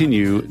can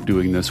continue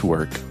doing this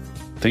work.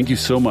 Thank you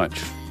so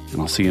much, and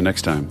I'll see you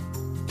next time.